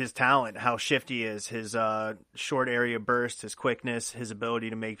out his talent, how shifty he is, his short area burst, his quickness, his ability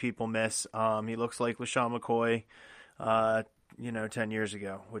to make people miss. He looks like LaShawn McCoy, 10 years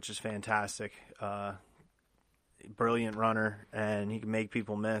ago, which is fantastic. Brilliant runner, and he can make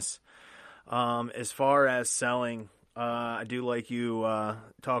people miss. As far as selling, I do like you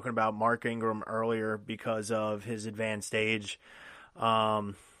talking about Mark Ingram earlier because of his advanced age.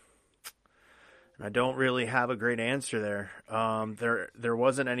 I don't really have a great answer there. There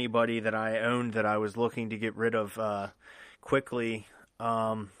wasn't anybody that I owned that I was looking to get rid of quickly.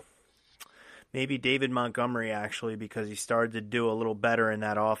 Maybe David Montgomery, actually, because he started to do a little better in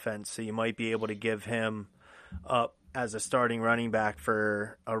that offense. So you might be able to give him up as a starting running back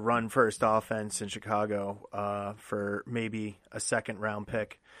for a run-first offense in Chicago for maybe a second-round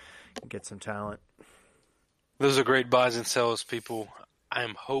pick and get some talent. Those are great buys and sells, people. I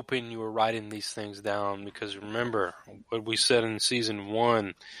am hoping you are writing these things down, because remember what we said in season 1.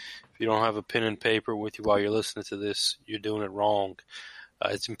 If you don't have a pen and paper with you while you're listening to this, you're doing it wrong.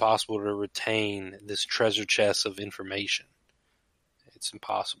 It's impossible to retain this treasure chest of information. It's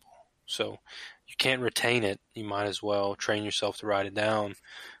impossible. So you can't retain it. You might as well train yourself to write it down,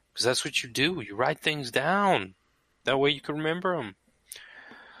 because that's what you do. You write things down. That way you can remember them.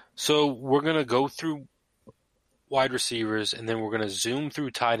 So we're going to go through wide receivers, and then we're going to zoom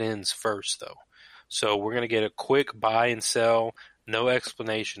through tight ends first, though. So we're going to get a quick buy and sell, no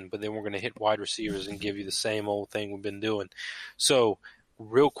explanation, but then we're going to hit wide receivers and give you the same old thing we've been doing. So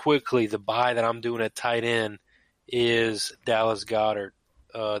real quickly, the buy that I'm doing at tight end is Dallas Goedert.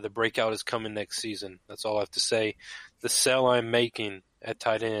 The breakout is coming next season. That's all I have to say. The sell I'm making at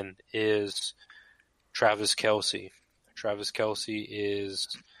tight end is Travis Kelce. Travis Kelce is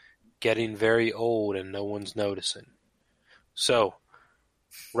getting very old and no one's noticing. So,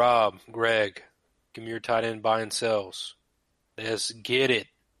 Rob, Greg, give me your tight end buy and sells. Let's get it.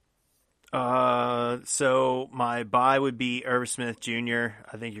 So my buy would be Irv Smith Jr.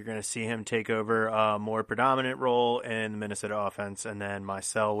 I think you're going to see him take over a more predominant role in the Minnesota offense. And then my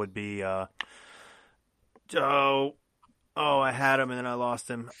sell would be, I had him and then I lost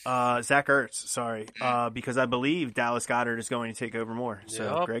him. Zach Ertz, sorry. Because I believe Dallas Goedert is going to take over more.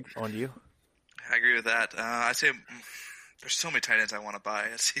 So, yep. Greg, on to you. I agree with that. I say there's so many tight ends I want to buy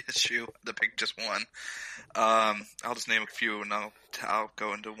at CSU to pick just one. I'll just name a few and I'll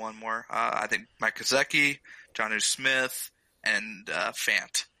go into one more. I think Mike Gesicki, Jonnu Smith, and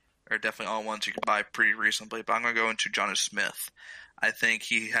Fant are definitely all ones you can buy pretty reasonably. But I'm going to go into Jonnu Smith. I think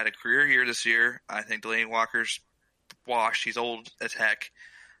he had a career year this year. I think Delaney Walker's washed. He's old as heck.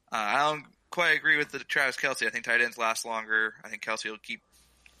 I don't quite agree with the Travis Kelce. I think tight ends last longer. I think Kelce will keep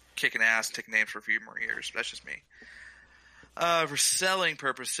kicking ass and taking names for a few more years. But that's just me. For selling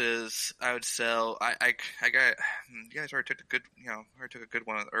purposes, I would sell. I got. You guys already took a good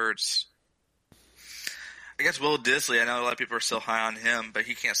one on the Ertz. I guess Will Disley. I know a lot of people are still high on him, but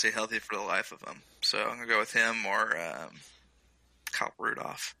he can't stay healthy for the life of him. So I'm gonna go with him or Kyle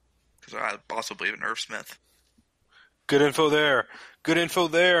Rudolph, because I also believe in Irv Smith. Good info there.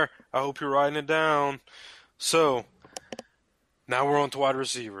 I hope you're writing it down. So, now we're on to wide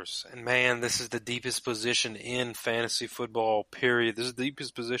receivers. And man, this is the deepest position in fantasy football, period. This is the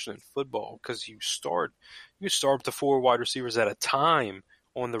deepest position in football because you start up to 4 wide receivers at a time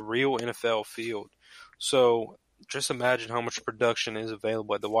on the real NFL field. So, just imagine how much production is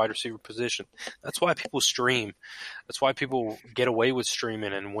available at the wide receiver position. That's why people stream. That's why people get away with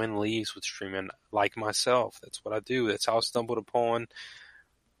streaming and win leagues with streaming, like myself. That's what I do. That's how I stumbled upon,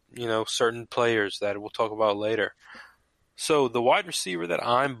 certain players that we'll talk about later. So the wide receiver that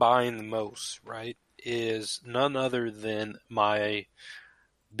I'm buying the most, right, is none other than my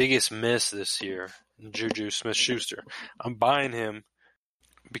biggest miss this year, Juju Smith-Schuster. I'm buying him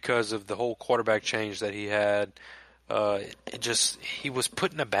because of the whole quarterback change that he had. He was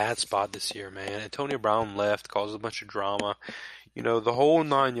put in a bad spot this year, man. Antonio Brown left, caused a bunch of drama. The whole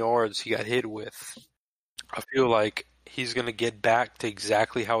 9 yards he got hit with. I feel like he's going to get back to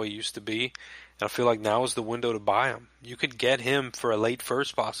exactly how he used to be. And I feel like now is the window to buy him. You could get him for a late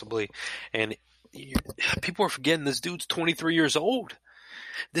first possibly. And people are forgetting this dude's 23 years old.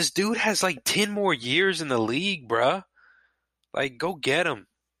 This dude has like 10 more years in the league, bruh. Like, go get him.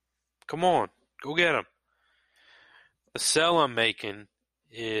 Come on, go get him. The sell I'm making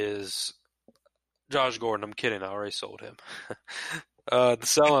is Josh Gordon. I'm kidding. I already sold him. The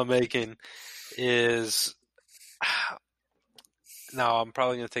sell I'm making is now I'm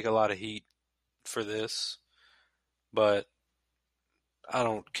probably going to take a lot of heat for this, but I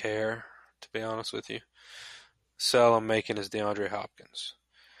don't care, to be honest with you. Sell I'm making is DeAndre Hopkins.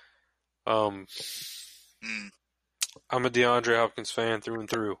 I'm a DeAndre Hopkins fan through and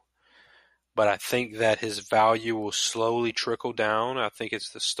through. But I think that his value will slowly trickle down. I think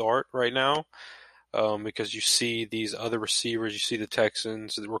it's the start right now because you see these other receivers. You see the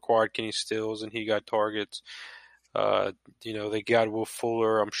Texans that required Kenny Stills, and he got targets. They got Will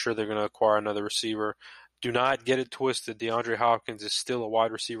Fuller. I'm sure they're going to acquire another receiver. Do not get it twisted. DeAndre Hopkins is still a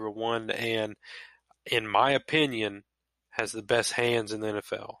wide receiver one, and in my opinion, has the best hands in the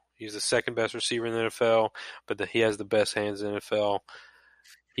NFL. He's the second best receiver in the NFL, but he has the best hands in the NFL.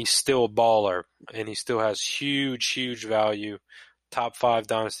 He's still a baller, and he still has huge, huge value, top 5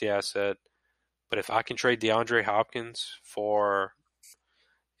 dynasty asset. But if I can trade DeAndre Hopkins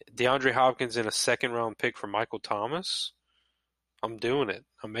in a second-round pick for Michael Thomas, I'm doing it.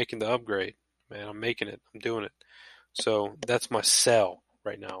 I'm making the upgrade, man. I'm making it. I'm doing it. So that's my sell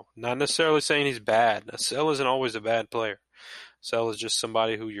right now. Not necessarily saying he's bad. A sell isn't always a bad player. Sell is just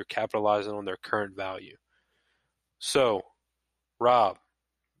somebody who you're capitalizing on their current value. So, Rob,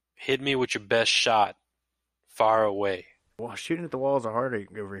 hit me with your best shot. Far away. Well, shooting at the wall is a heartache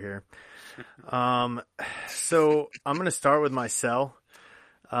over here. So I'm going to start with my sell,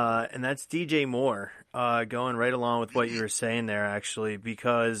 and that's DJ Moore, going right along with what you were saying there, actually,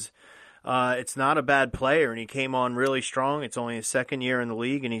 because it's not a bad player, and he came on really strong. It's only his second year in the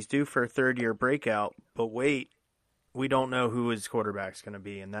league, and he's due for a third-year breakout. But wait, we don't know who his quarterback's going to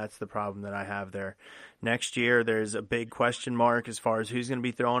be, and that's the problem that I have there. Next year, there's a big question mark as far as who's going to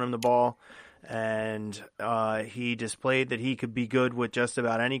be throwing him the ball, and he displayed that he could be good with just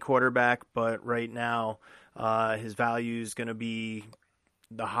about any quarterback, but right now his value is going to be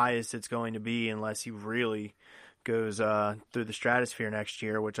the highest it's going to be unless he really goes through the stratosphere next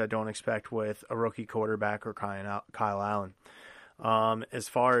year, which I don't expect with a rookie quarterback or Kyle Allen. As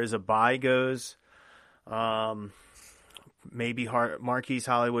far as a buy goes, maybe Marquise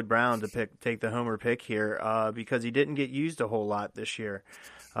Hollywood Brown to take the homer pick here because he didn't get used a whole lot this year.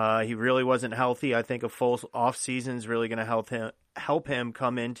 He really wasn't healthy. I think a full off season is really going to help him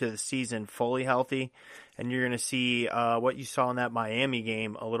come into the season fully healthy, and you're going to see what you saw in that Miami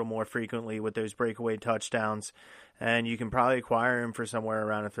game a little more frequently with those breakaway touchdowns, and you can probably acquire him for somewhere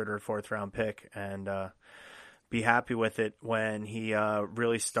around a 3rd or 4th round pick and be happy with it when he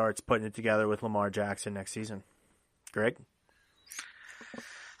really starts putting it together with Lamar Jackson next season. Greg?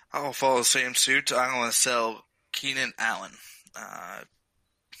 I'll follow the same suit. I'm going to sell Keenan Allen.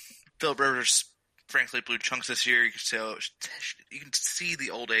 Philip Rivers, frankly, blew chunks this year. You can see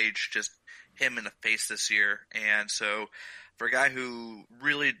the old age, just him in the face this year. And so, for a guy who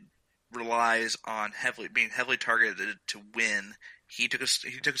really relies on being heavily targeted to win, he took a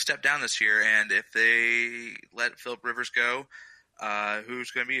step down this year. And if they let Philip Rivers go, who's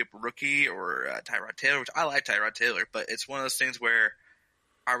going to be a rookie or Tyrod Taylor? Which I like Tyrod Taylor, but it's one of those things where,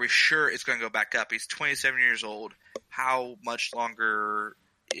 are we sure it's going to go back up? He's 27 years old. How much longer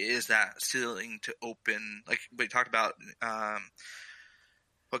is that ceiling to open? Like we talked about,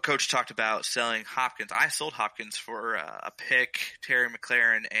 what Coach talked about selling Hopkins. I sold Hopkins for a pick, Terry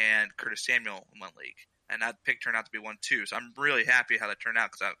McLaurin, and Curtis Samuel in one league. And that pick turned out to be 1-2. So I'm really happy how that turned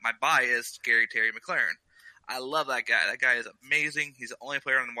out because my buy is Terry McLaurin. I love that guy. That guy is amazing. He's the only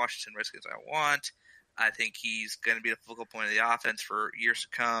player on the Washington Redskins I want. I think he's going to be the focal point of the offense for years to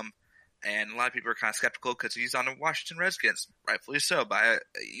come. And a lot of people are kind of skeptical because he's on the Washington Redskins, rightfully so. But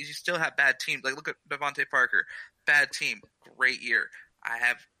you still have bad teams. Like, look at Devontae Parker. Bad team, great year.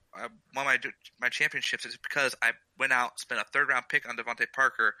 I won my championships is because I went out, spent a third-round pick on Devontae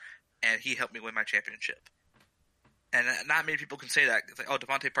Parker, and he helped me win my championship. And not many people can say that. It's like, oh,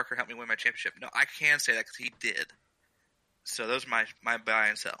 Devontae Parker helped me win my championship. No, I can say that because he did. So those are my buy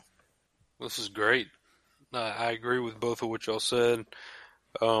and sell. This is great. I agree with both of what y'all said.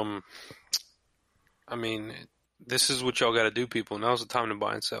 I mean, this is what y'all got to do, people. Now's the time to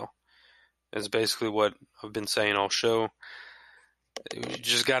buy and sell. It's basically what I've been saying all show. You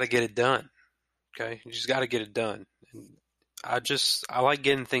just got to get it done. Okay? You just got to get it done. And I like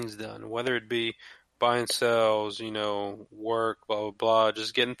getting things done, whether it be buying sells, work, blah, blah, blah,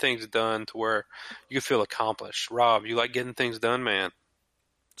 just getting things done to where you feel accomplished. Rob, you like getting things done, man?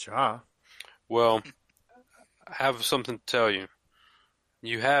 Sure. Well, I have something to tell you.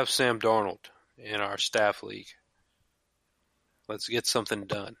 You have Sam Darnold in our staff league. Let's get something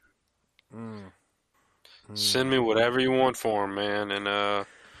done. Send me whatever you want for him, man, and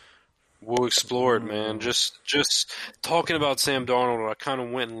we'll explore it, man. Just talking about Sam Darnold, I kind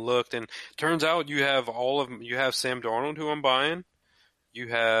of went and looked, and turns out you have Sam Darnold, who I'm buying. You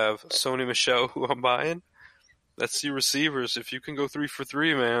have Sony Michel, who I'm buying. That's your receivers. If you can go 3 for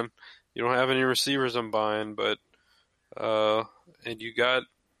 3, man, you don't have any receivers I'm buying, but and you got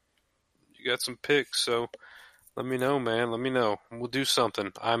some picks, so let me know, man. Let me know. We'll do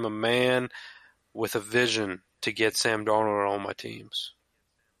something. I'm a man with a vision to get Sam Darnold on all my teams.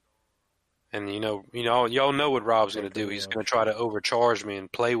 And y'all know what Rob's going to do. He's going to try to overcharge me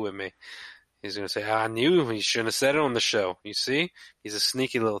and play with me. He's going to say, I knew he shouldn't have said it on the show. You see? He's a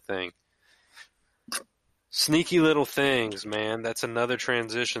sneaky little thing. Sneaky little things, man. That's another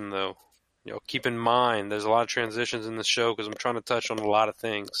transition, though. Keep in mind, there's a lot of transitions in the show because I'm trying to touch on a lot of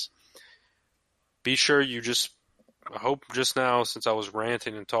things. Be sure I hope just now, since I was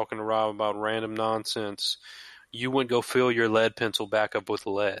ranting and talking to Rob about random nonsense, you wouldn't go fill your lead pencil back up with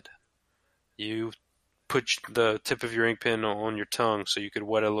lead. You put the tip of your ink pen on your tongue so you could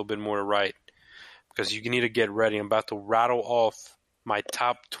wet it a little bit more to write. Because you need to get ready. I'm about to rattle off my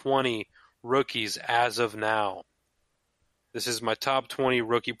top 20 rookies as of now. This is my top 20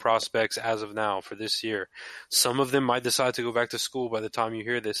 rookie prospects as of now for this year. Some of them might decide to go back to school by the time you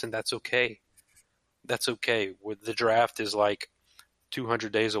hear this, and that's okay. That's okay. The draft is like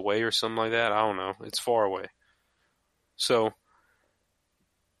 200 days away or something like that. I don't know. It's far away. So,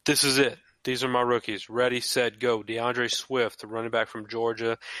 this is it. These are my rookies. Ready, set, go. DeAndre Swift, running back from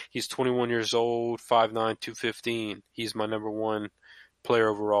Georgia. He's 21 years old, 5'9", 215. He's my number one player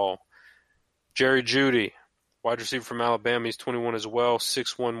overall. Jerry Jeudy, wide receiver from Alabama. He's 21 as well,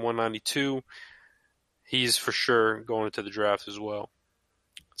 6'1", 192. He's for sure going into the draft as well.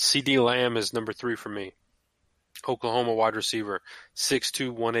 CeeDee Lamb is number 3 for me. Oklahoma wide receiver,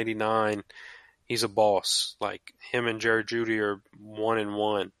 6'2", 189. He's a boss. Like, him and Jerry Jeudy are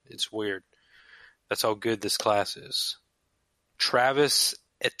 1-1. It's weird. That's how good this class is. Travis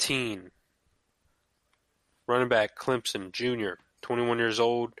Etienne, running back, Clemson, junior, 21 years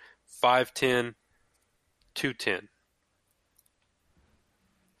old, 5'10", 210.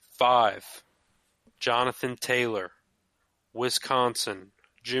 5, Jonathan Taylor, Wisconsin,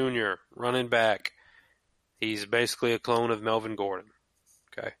 junior, running back. He's basically a clone of Melvin Gordon.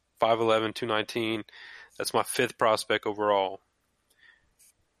 Okay, 5'11", 219. That's my 5th prospect overall.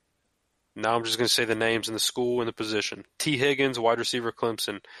 Now I'm just going to say the names in the school and the position. T. Higgins, wide receiver,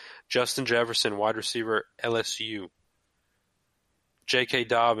 Clemson. Justin Jefferson, wide receiver, LSU. J.K.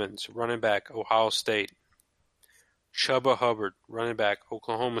 Dobbins, running back, Ohio State. Chuba Hubbard, running back,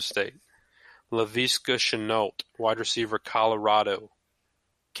 Oklahoma State. Laviska Shenault, wide receiver, Colorado.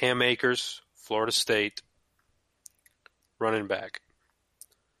 Cam Akers, Florida State, running back.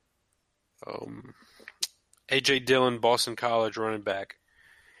 A.J. Dillon, Boston College, running back.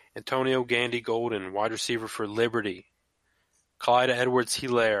 Antonio Gandy Golden, wide receiver for Liberty. Clyde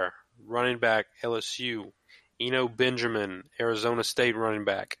Edwards-Helaire, running back, LSU. Eno Benjamin, Arizona State running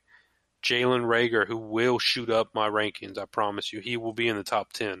back. Jalen Reagor, who will shoot up my rankings, I promise you. He will be in the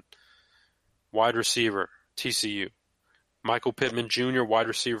top 10. Wide receiver, TCU. Michael Pittman Jr., wide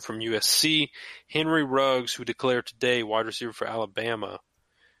receiver from USC. Henry Ruggs, who declared today, wide receiver for Alabama.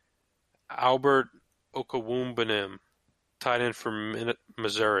 Albert Okwuegbunam, tight end from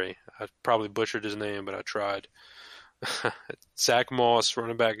Missouri. I probably butchered his name, but I tried. Zach Moss,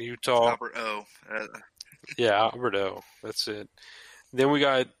 running back, Utah. Albert O. Yeah, Albert O. That's it. Then we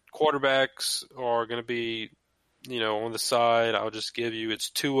got quarterbacks are going to be, on the side. I'll just give you,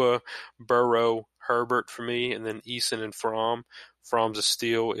 it's Tua, Burrow, Herbert for me, and then Eason and Fromm. Fromm's a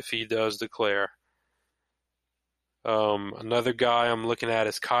steal if he does declare. Another guy I'm looking at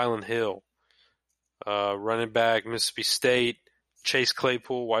is Kylan Hill, running back, Mississippi State. Chase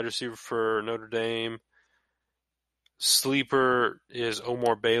Claypool, wide receiver for Notre Dame. Sleeper is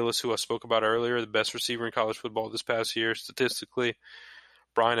Omar Bayless, who I spoke about earlier, the best receiver in college football this past year statistically.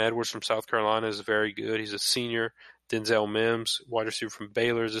 Brian Edwards from South Carolina is very good. He's a senior. Denzel Mims, wide receiver from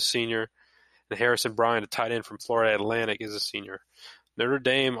Baylor, is a senior. And Harrison Bryant, a tight end from Florida Atlantic, is a senior. Notre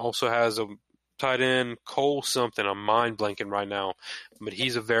Dame also has a tight end, Cole something. I'm mind blanking right now, but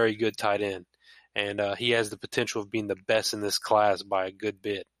he's a very good tight end. And he has the potential of being the best in this class by a good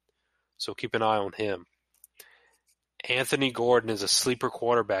bit. So keep an eye on him. Anthony Gordon is a sleeper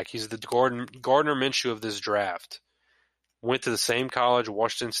quarterback. He's the Gardner Minshew of this draft. Went to the same college,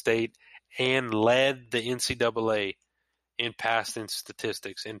 Washington State, and led the NCAA in passing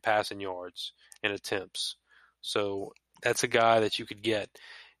statistics, in passing yards and attempts. So that's a guy that you could get.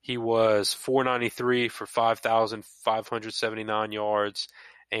 He was 493 for 5,579 yards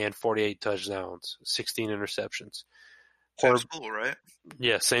and 48 touchdowns, 16 interceptions. Same school, right?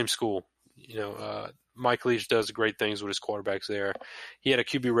 Yeah, same school. Mike Leach does great things with his quarterbacks there. He had a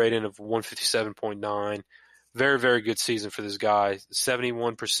QB rating of 157.9. Very, very good season for this guy.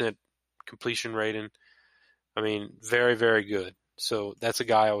 71% completion rating. I mean, very, very good. So that's a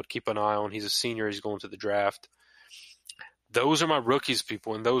guy I would keep an eye on. He's a senior. He's going to the draft. Those are my rookies,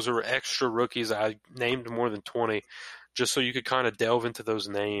 people, and those are extra rookies. I named more than 20 just so you could kind of delve into those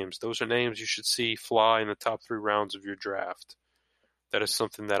names. Those are names you should see fly in the top 3 rounds of your draft. That is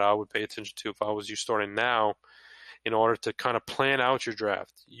something that I would pay attention to if I was you starting now in order to kind of plan out your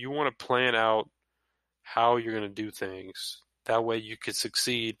draft. You want to plan out how you're going to do things. That way you could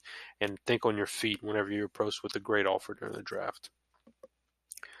succeed and think on your feet whenever you're approached with a great offer during the draft.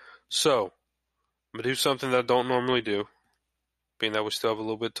 So, I'm going to do something that I don't normally do, being that we still have a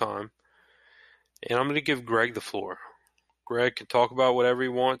little bit of time. And I'm going to give Greg the floor. Greg can talk about whatever he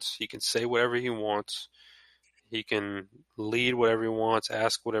wants. He can say whatever he wants. He can lead whatever he wants,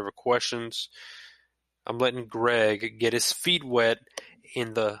 ask whatever questions. I'm letting Greg get his feet wet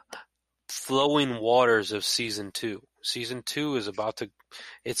in the flowing waters of Season 2. Season 2 is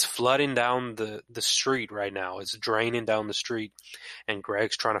it's flooding down the street right now. It's draining down the street, and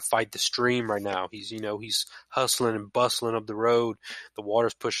Greg's trying to fight the stream right now. He's hustling and bustling up the road. The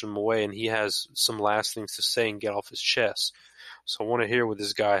water's pushing him away, and he has some last things to say and get off his chest. So I want to hear what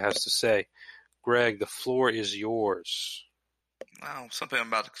this guy has to say. Greg, the floor is yours. Wow, something I'm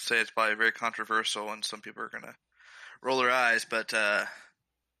about to say is probably very controversial, and some people are going to roll their eyes, but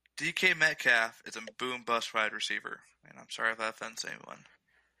DK Metcalf is a boom-bust wide receiver, and I'm sorry if that offends anyone.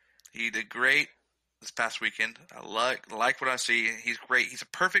 He did great this past weekend. I like what I see. He's great. He's a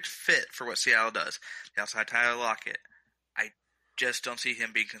perfect fit for what Seattle does. They also had Tyler Lockett. I just don't see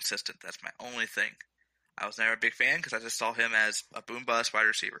him being consistent. That's my only thing. I was never a big fan because I just saw him as a boom-bust wide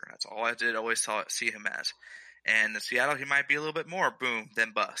receiver. That's all I did always see him as. And in Seattle, he might be a little bit more boom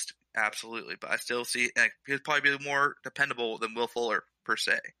than bust. Absolutely. But I still see he'll probably be more dependable than Will Fuller, per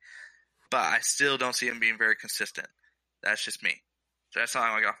se. But I still don't see him being very consistent. That's just me. So that's something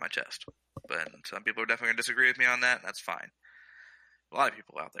I want to get off my chest. But some people are definitely going to disagree with me on that. That's fine. A lot of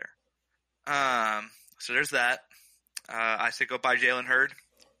people out there. So there's that. I say go buy Jalen Hurd.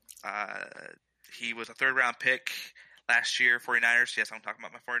 He was a third-round pick last year, 49ers. Yes, I'm talking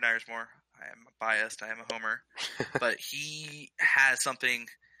about my 49ers more. I am biased. I am a homer. But he has something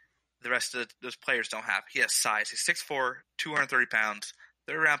the rest of those players don't have. He has size. He's 6'4", 230 pounds,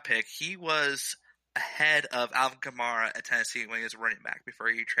 third-round pick. He was ahead of Alvin Kamara at Tennessee when he was a running back before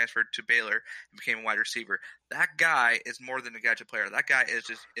he transferred to Baylor and became a wide receiver. That guy is more than a gadget player. That guy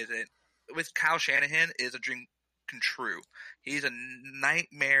with Kyle Shanahan, is a dream come true. He's a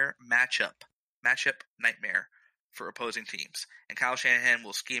nightmare matchup nightmare for opposing teams. And Kyle Shanahan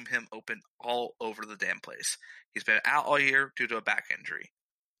will scheme him open all over the damn place. He's been out all year due to a back injury.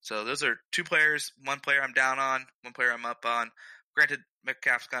 So those are 2 players. One player I'm down on, one player I'm up on. Granted,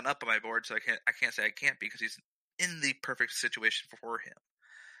 Metcalf's gone up on my board, so I can't say I can't because he's in the perfect situation for him.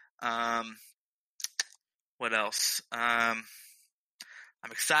 What else? I'm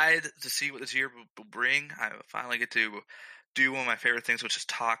excited to see what this year will bring. I finally get to do one of my favorite things, which is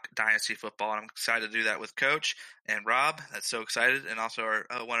talk Dynasty football. And I'm excited to do that with Coach and Rob. That's so excited. And also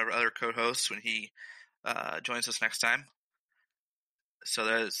one of our other co-hosts when he joins us next time. So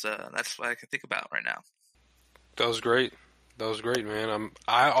that's what I can think about right now. That was great. That was great, man.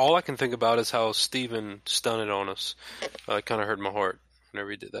 All I can think about is how Steven stunned on us. It kind of hurt my heart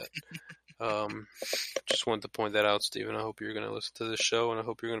whenever he did that. Just wanted to point that out, Steven. I hope you're going to listen to this show, and I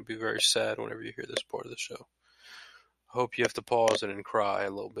hope you're going to be very sad whenever you hear this part of the show. hope you have to pause it and cry a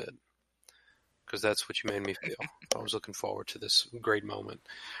little bit, because that's what you made me feel. I was looking forward to this great moment.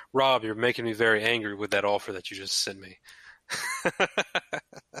 Rob, you're making me very angry with that offer that you just sent me.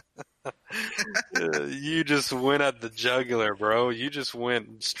 You just went at the jugular, bro. You just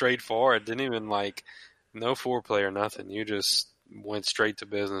went straight for it. Didn't even no foreplay or nothing. You just went straight to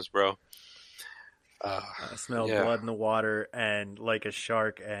business, bro. I smelled blood in the water and like a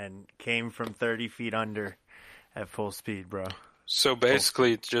shark, and came from 30 feet under at full speed, bro. So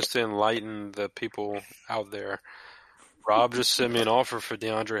basically, just to enlighten the people out there, Rob just sent me an offer for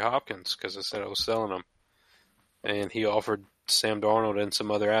DeAndre Hopkins because I said I was selling him. And he offered Sam Darnold and some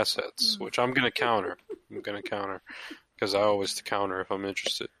other assets, which I'm going to counter. Because I always counter if I'm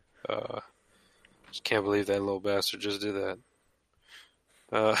interested. Just can't believe that little bastard just did that.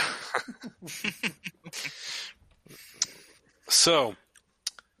 So,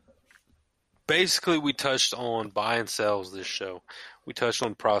 basically we touched on buy and sells this show. We touched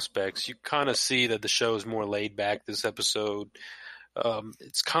on prospects. You kind of see that the show is more laid back this episode.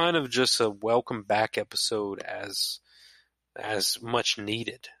 It's kind of just a welcome back episode as much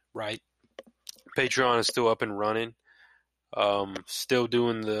needed, right? Patreon is still up and running. Still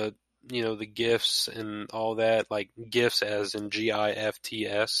doing the gifts and all that, like gifts as in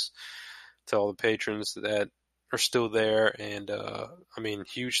GIFTS, to all the patrons that are still there. And,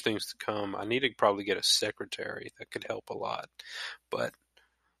 huge things to come. I need to probably get a secretary that could help a lot, but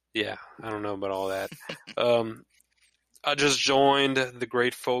yeah, I don't know about all that. I just joined the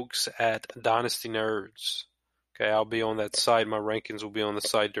great folks at Dynasty Nerds. Okay, I'll be on that site. My rankings will be on the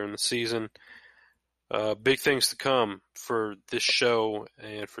site during the season. Big things to come for this show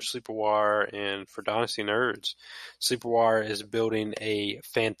and for Sleeper Wire and for Dynasty Nerds. Sleeper Wire is building a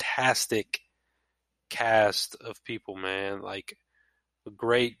fantastic cast of people, man. Like a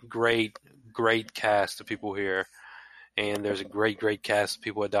great, great, great cast of people here. And there's a great, great cast of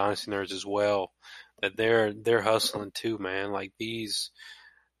people at Dynasty Nerds as well. That they're hustling too, man. Like these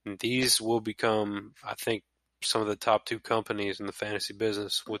will become, I think, some of the top 2 companies in the fantasy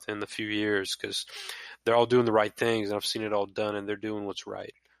business within the few years, because they're all doing the right things, and I've seen it all done, and they're doing what's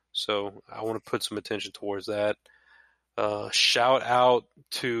right. So I want to put some attention towards that. Shout out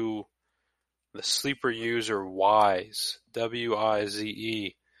to the sleeper user Wise,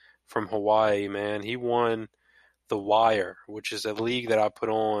 Wize, from Hawaii, man. He won the Wire, which is a league that I put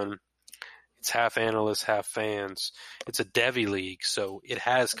on. It's half analysts, half fans. It's a Devy league, so it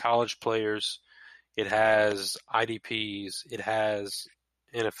has college players, it has IDPs, it has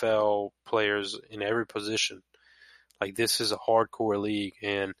NFL players in every position. Like, this is a hardcore league,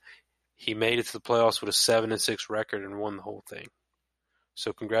 and he made it to the playoffs with a 7-6 record and won the whole thing.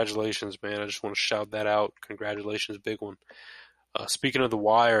 So congratulations, man. I just want to shout that out. Congratulations, big one. Speaking of the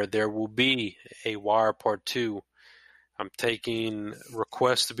Wire, there will be a Wire Part 2. I'm taking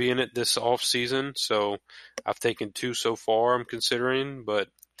requests to be in it this off season, so I've taken 2 so far. I'm considering, but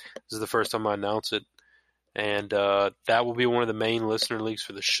this is the first time I announce it, and that will be one of the main listener leagues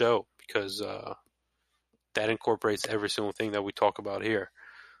for the show, because that incorporates every single thing that we talk about here.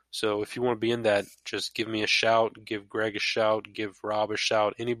 So if you want to be in that, just give me a shout, give Greg a shout, give Rob a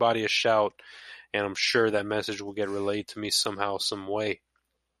shout, anybody a shout, and I'm sure that message will get relayed to me somehow, some way.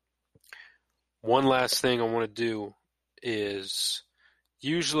 One last thing I want to do is,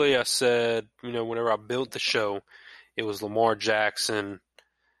 usually I said, whenever I built the show, it was Lamar Jackson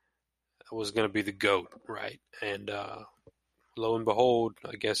was going to be the GOAT, right? And lo and behold,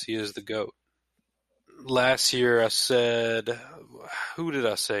 I guess he is the GOAT. Last year I said, who did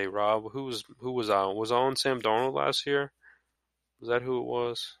I say, Rob? Who was I on? Was I on Sam Darnold last year? Was that who it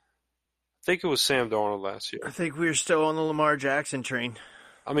was? I think it was Sam Darnold last year. I think we were still on the Lamar Jackson train.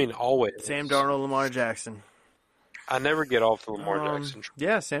 I mean, always. Sam Darnold, Lamar Jackson. I never get off the Lamar Jackson train.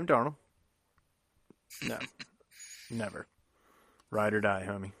 Yeah, Sam Darnold. No, never. Ride or die,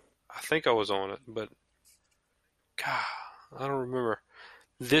 homie. I think I was on it, but God, I don't remember.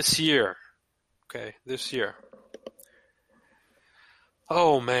 This year.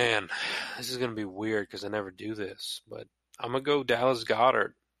 Oh, man. This is going to be weird because I never do this, but I'm going to go Dallas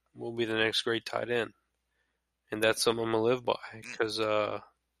Goedert will be the next great tight end. And that's something I'm going to live by because,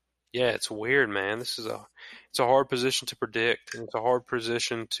 it's weird, man. It's a hard position to predict, and it's a hard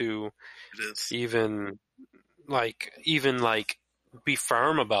position to even be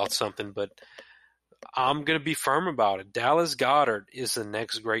firm about something, but I'm going to be firm about it. Dallas Goedert is the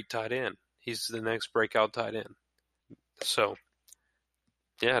next great tight end. He's the next breakout tight end. So,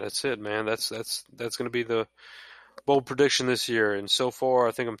 yeah, that's it, man. That's going to be the bold prediction this year. And so far,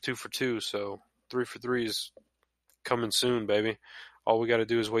 I think I'm 2 for 2. So 3 for 3 is coming soon, baby. All we got to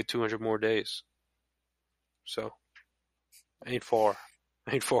do is wait 200 more days. So, Ain't far.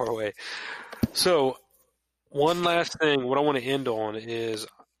 Ain't far away. So, one last thing, what I want to end on is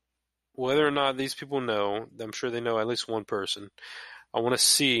whether or not these people know, I'm sure they know at least one person. I want to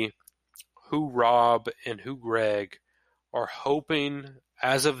see who Rob and who Greg are hoping,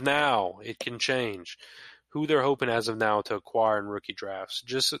 as of now, it can change, who they're hoping as of now to acquire in rookie drafts.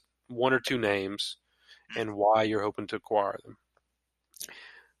 Just one or two names and why you're hoping to acquire them.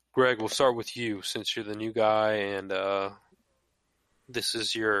 Greg, we'll start with you since you're the new guy and this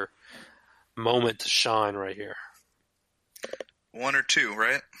is your moment to shine right here. One or two,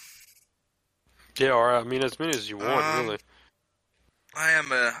 right? Yeah, all right. I mean, as many as you want, really.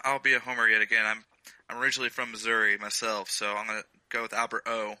 I'll be a homer yet again. I'm originally from Missouri myself, so I'm gonna go with Albert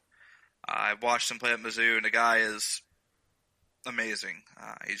O. I watched him play at Mizzou, and the guy is amazing.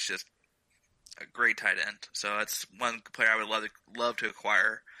 He's just a great tight end. So that's one player I would love to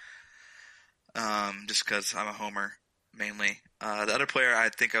acquire. Just because I'm a homer mainly. The other player I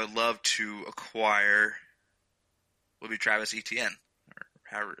think I would love to acquire would be Travis Etienne, or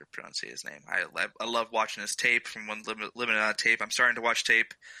however you pronounce his name. I love watching his tape from one limited tape. I'm starting to watch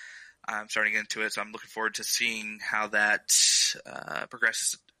tape. I'm starting to get into it, so I'm looking forward to seeing how that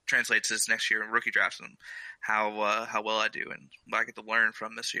translates this next year in rookie drafts and how well I do and what I get to learn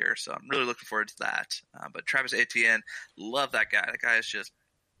from this year. So I'm really looking forward to that. But Travis Etienne, love that guy. That guy is just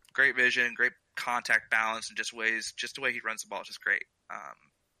great vision, great contact balance, and just the way he runs the ball is just great.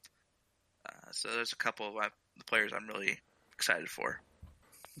 So there's a couple of the players I'm really excited for.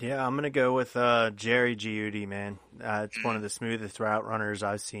 Yeah, I'm going to go with Jerry Giudi, man. It's one of the smoothest route runners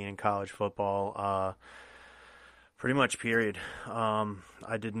I've seen in college football, pretty much, period.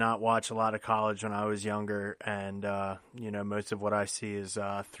 I did not watch a lot of college when I was younger, and, most of what I see is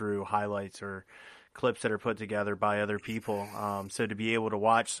through highlights or clips that are put together by other people. So to be able to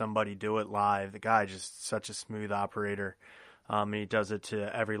watch somebody do it live, the guy just such a smooth operator, and he does it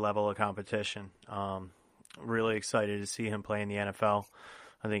to every level of competition. Really excited to see him play in the NFL.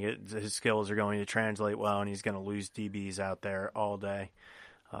 I think his skills are going to translate well, and he's going to lose DBs out there all day.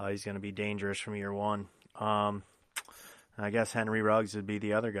 He's going to be dangerous from year one. I guess Henry Ruggs would be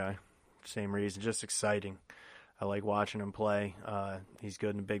the other guy. Same reason, just exciting. I like watching him play. He's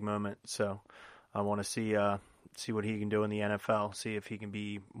good in a big moment, so I want to see what he can do in the NFL, see if he can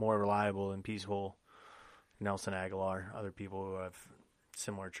be more reliable than Peaceful, Nelson Aguilar, other people who have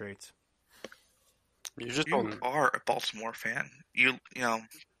similar traits. You are a Baltimore fan. You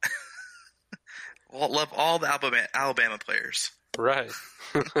love all the Alabama players. Right.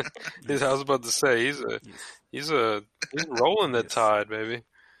 I was about to say he's rolling the tide, baby.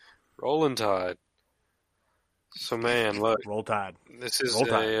 Rolling Tide. So man, look. Roll Tide. This is Roll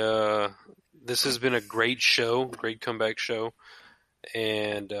Tide. This has been a great show, great comeback show.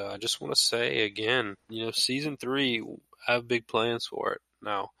 And I just want to say again, season 3, I have big plans for it.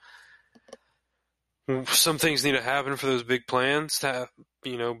 Now, some things need to happen for those big plans to,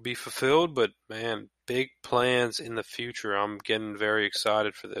 be fulfilled. But man, big plans in the future. I'm getting very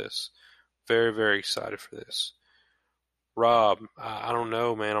excited for this. Very, very excited for this. Rob, I don't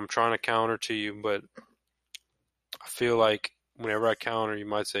know, man. I'm trying to counter to you, but I feel like whenever I counter, you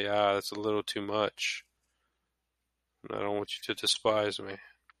might say, that's a little too much. And I don't want you to despise me.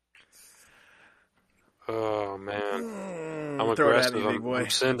 Oh, man. I'm Throw aggressive. it at me, big boy. I'm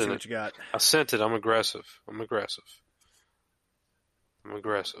sending Let's see what you got. I sent it. I'm aggressive.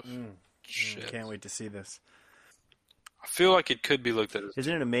 Shit. Can't wait to see this. I feel like it could be looked at as...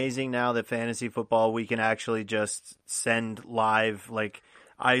 Isn't it amazing now that fantasy football, we can actually just send live, like...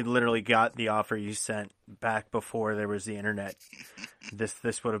 I literally got the offer you sent back before there was the internet.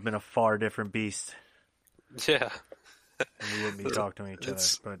 This would have been a far different beast. Yeah. And we wouldn't be talking to each other.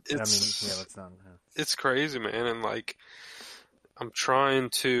 But, let's not. Yeah. It's crazy, man. And, I'm trying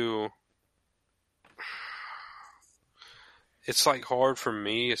to... It's, hard for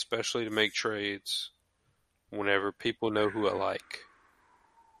me, especially to make trades whenever people know who I like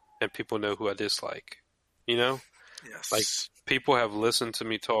and people know who I dislike. Yes. People have listened to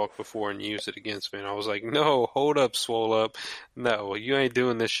me talk before and used it against me, and I was like, no, hold up, swole up. No, you ain't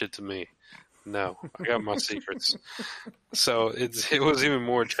doing this shit to me. No, I got my secrets. So it was even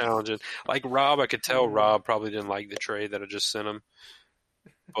more challenging. Like Rob, I could tell Rob probably didn't like the trade that I just sent him.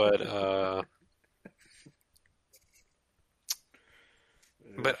 But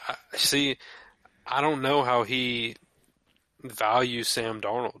I don't know how he values Sam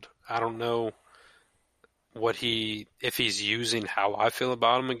Darnold. I don't know if he's using how I feel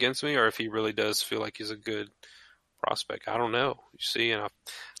about him against me, or if he really does feel like he's a good prospect. I don't know. You see, and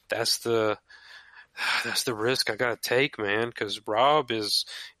that's the risk I gotta take, man. Because Rob he's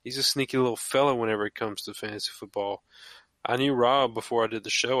a sneaky little fella whenever it comes to fantasy football. I knew Rob before I did the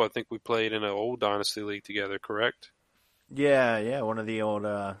show. I think we played in an old Dynasty League together, correct? Yeah, one of the old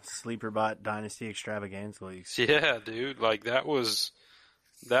Sleeperbot Dynasty Extravaganza leagues. Yeah, dude. Like, that was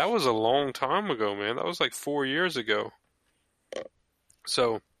a long time ago, man. That was like 4 years ago.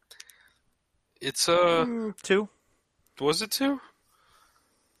 So, it's, 2. was it 2?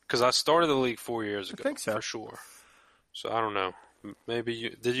 Because I started the league 4 years ago. I think so. For sure. So, I don't know.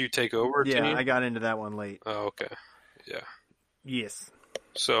 Maybe did you take over? Yeah, team? I got into that one late. Oh, okay. Yeah. Yes.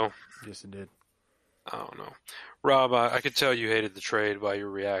 So, Yes, it did. I don't know. Rob, I could tell you hated the trade by your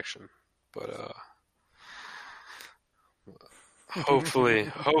reaction, but hopefully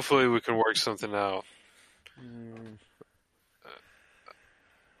we can work something out.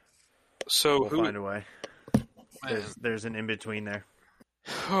 So We'll find a way. There's an in-between there.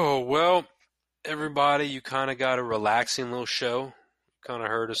 Oh, well, everybody, you kind of got a relaxing little show. Kind of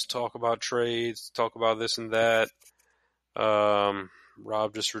heard us talk about trades, talk about this and that.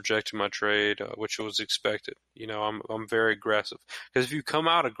 Rob just rejected my trade, which was expected. You know, I'm very aggressive. Because if you come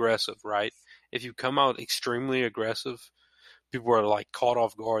out aggressive, right? If you come out extremely aggressive, people are like caught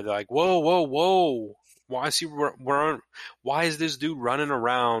off guard. They're like, whoa, whoa, whoa. Why is this dude running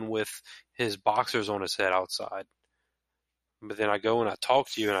around with his boxers on his head outside? But then I go and I talk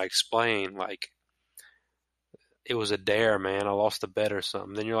to you and I explain, like, it was a dare, man. I lost a bet or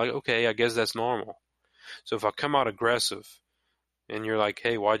something. Then you're like, okay, I guess that's normal. So if I come out aggressive and you're like,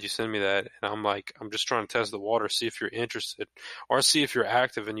 hey, why'd you send me that? And I'm like, I'm just trying to test the water, see if you're interested, or see if you're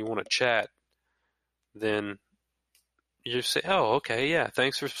active and you want to chat, then you say, oh, okay, yeah,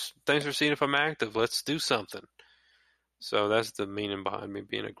 thanks for seeing if I'm active. Let's do something. So that's the meaning behind me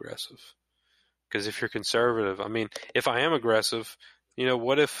being aggressive. Because if you're conservative, I mean, if I am aggressive, you know,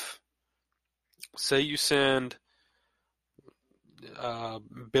 what if, say you send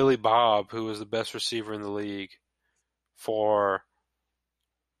Billy Bob, who is the best receiver in the league, for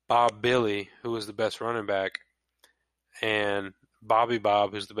Bob Billy, who is the best running back, and Bobby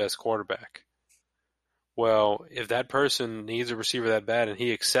Bob, who's the best quarterback. Well, if that person needs a receiver that bad and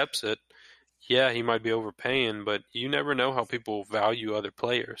he accepts it, yeah, he might be overpaying, but you never know how people value other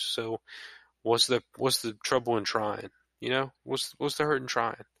players. So what's the trouble in trying? You know, what's the hurt in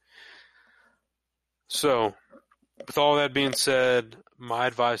trying? So, with all that being said, my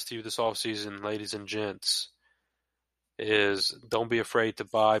advice to you this offseason, ladies and gents, is don't be afraid to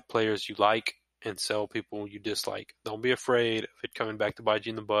buy players you like and sell people you dislike. Don't be afraid of it coming back to bite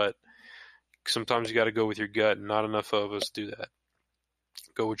you in the butt. Sometimes you got to go with your gut, and not enough of us do that.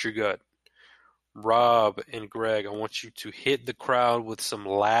 Go with your gut. Rob and Greg, I want you to hit the crowd with some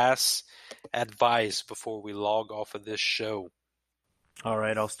last advice before we log off of this show. All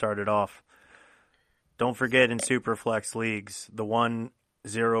right, I'll start it off. Don't forget, in Superflex leagues, the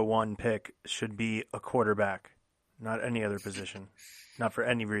 1-0-1 pick should be a quarterback, not any other position, not for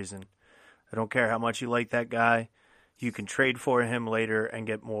any reason. I don't care how much you like that guy. You can trade for him later and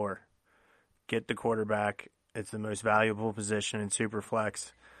get more. Get the quarterback. It's the most valuable position in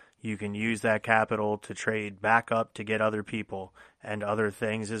Superflex. You can use that capital to trade back up to get other people and other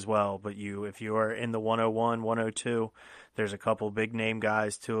things as well. But if you are in the 101, 102, there's a couple big name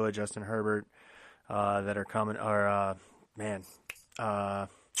guys, Tua, Justin Herbert, that are coming. Or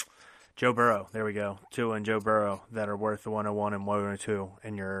Joe Burrow. There we go. Tua and Joe Burrow that are worth the 101 and 102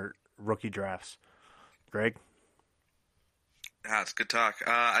 in your rookie drafts. Greg? Yeah, it's good talk.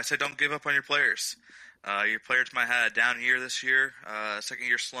 I said don't give up on your players. Your players might have a down year this year, second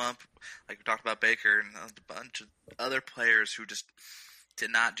year slump, like we talked about Baker and a bunch of other players who just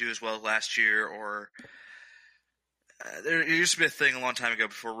did not do as well last year. Or there used to be a thing a long time ago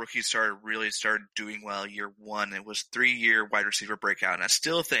before rookies started doing well year one. It was 3-year wide receiver breakout, and that's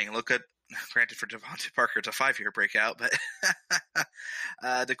still a thing. Look at, granted for Devontae Parker, it's a 5-year breakout, but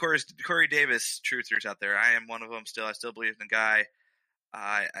the Corey Davis truthers out there, I am one of them still. I still believe in the guy.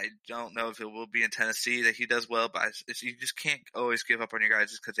 I don't know if it will be in Tennessee that he does well, but you just can't always give up on your guys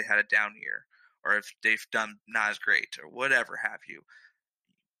just because they had a down year or if they've done not as great or whatever have you.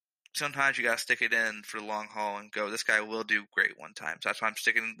 Sometimes you got to stick it in for the long haul and go, this guy will do great one time. So that's why I'm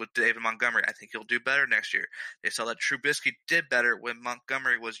sticking with David Montgomery. I think he'll do better next year. They saw that Trubisky did better when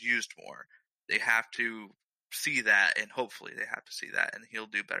Montgomery was used more. They have to see that, and hopefully they have to see that, and he'll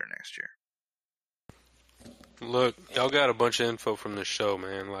do better next year. Look, y'all got a bunch of info from this show,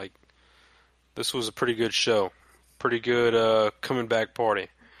 man. Like, this was a pretty good show. Pretty good coming back party.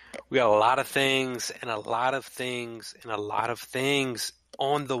 We got a lot of things and a lot of things and a lot of things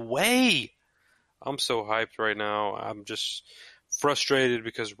on the way. I'm so hyped right now. I'm just frustrated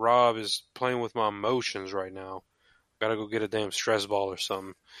because Rob is playing with my emotions right now. Gotta go get a damn stress ball or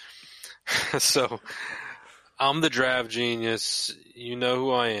something. So, I'm the Draft Genius. You know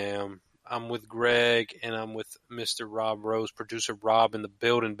who I am. I'm with Greg, and I'm with Mr. Rob Rose, producer Rob in the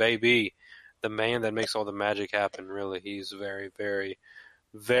building, baby. The man that makes all the magic happen, really. He's very, very,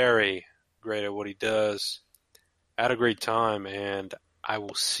 very great at what he does. I had a great time, and I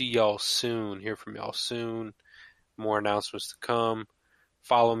will see y'all soon, hear from y'all soon. More announcements to come.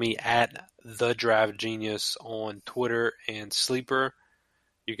 Follow me at The Draft Genius on Twitter and Sleeper.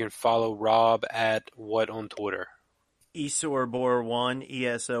 You can follow Rob at what on Twitter? Esorbor1,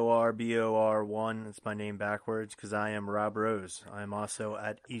 ESORBOR1. That's my name backwards because I am Rob Rose. I'm also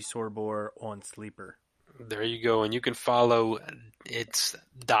at Esorbor on Sleeper. There you go. And you can follow, it's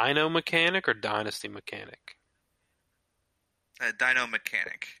Dino Mechanic or Dynasty Mechanic? Dino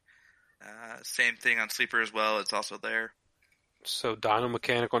Mechanic. Same thing on Sleeper as well. It's also there. So Dino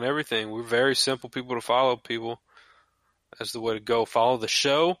Mechanic on everything. We're very simple people to follow, people. That's the way to go. Follow the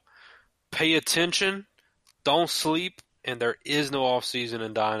show. Pay attention. Don't sleep. And there is no off season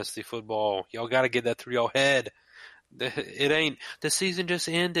in Dynasty football. Y'all got to get that through your head. It ain't the season just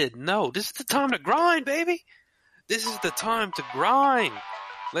ended. No, this is the time to grind, baby. This is the time to grind.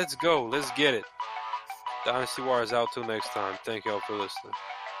 Let's go. Let's get it. Dynasty Wire is out till next time. Thank y'all for listening.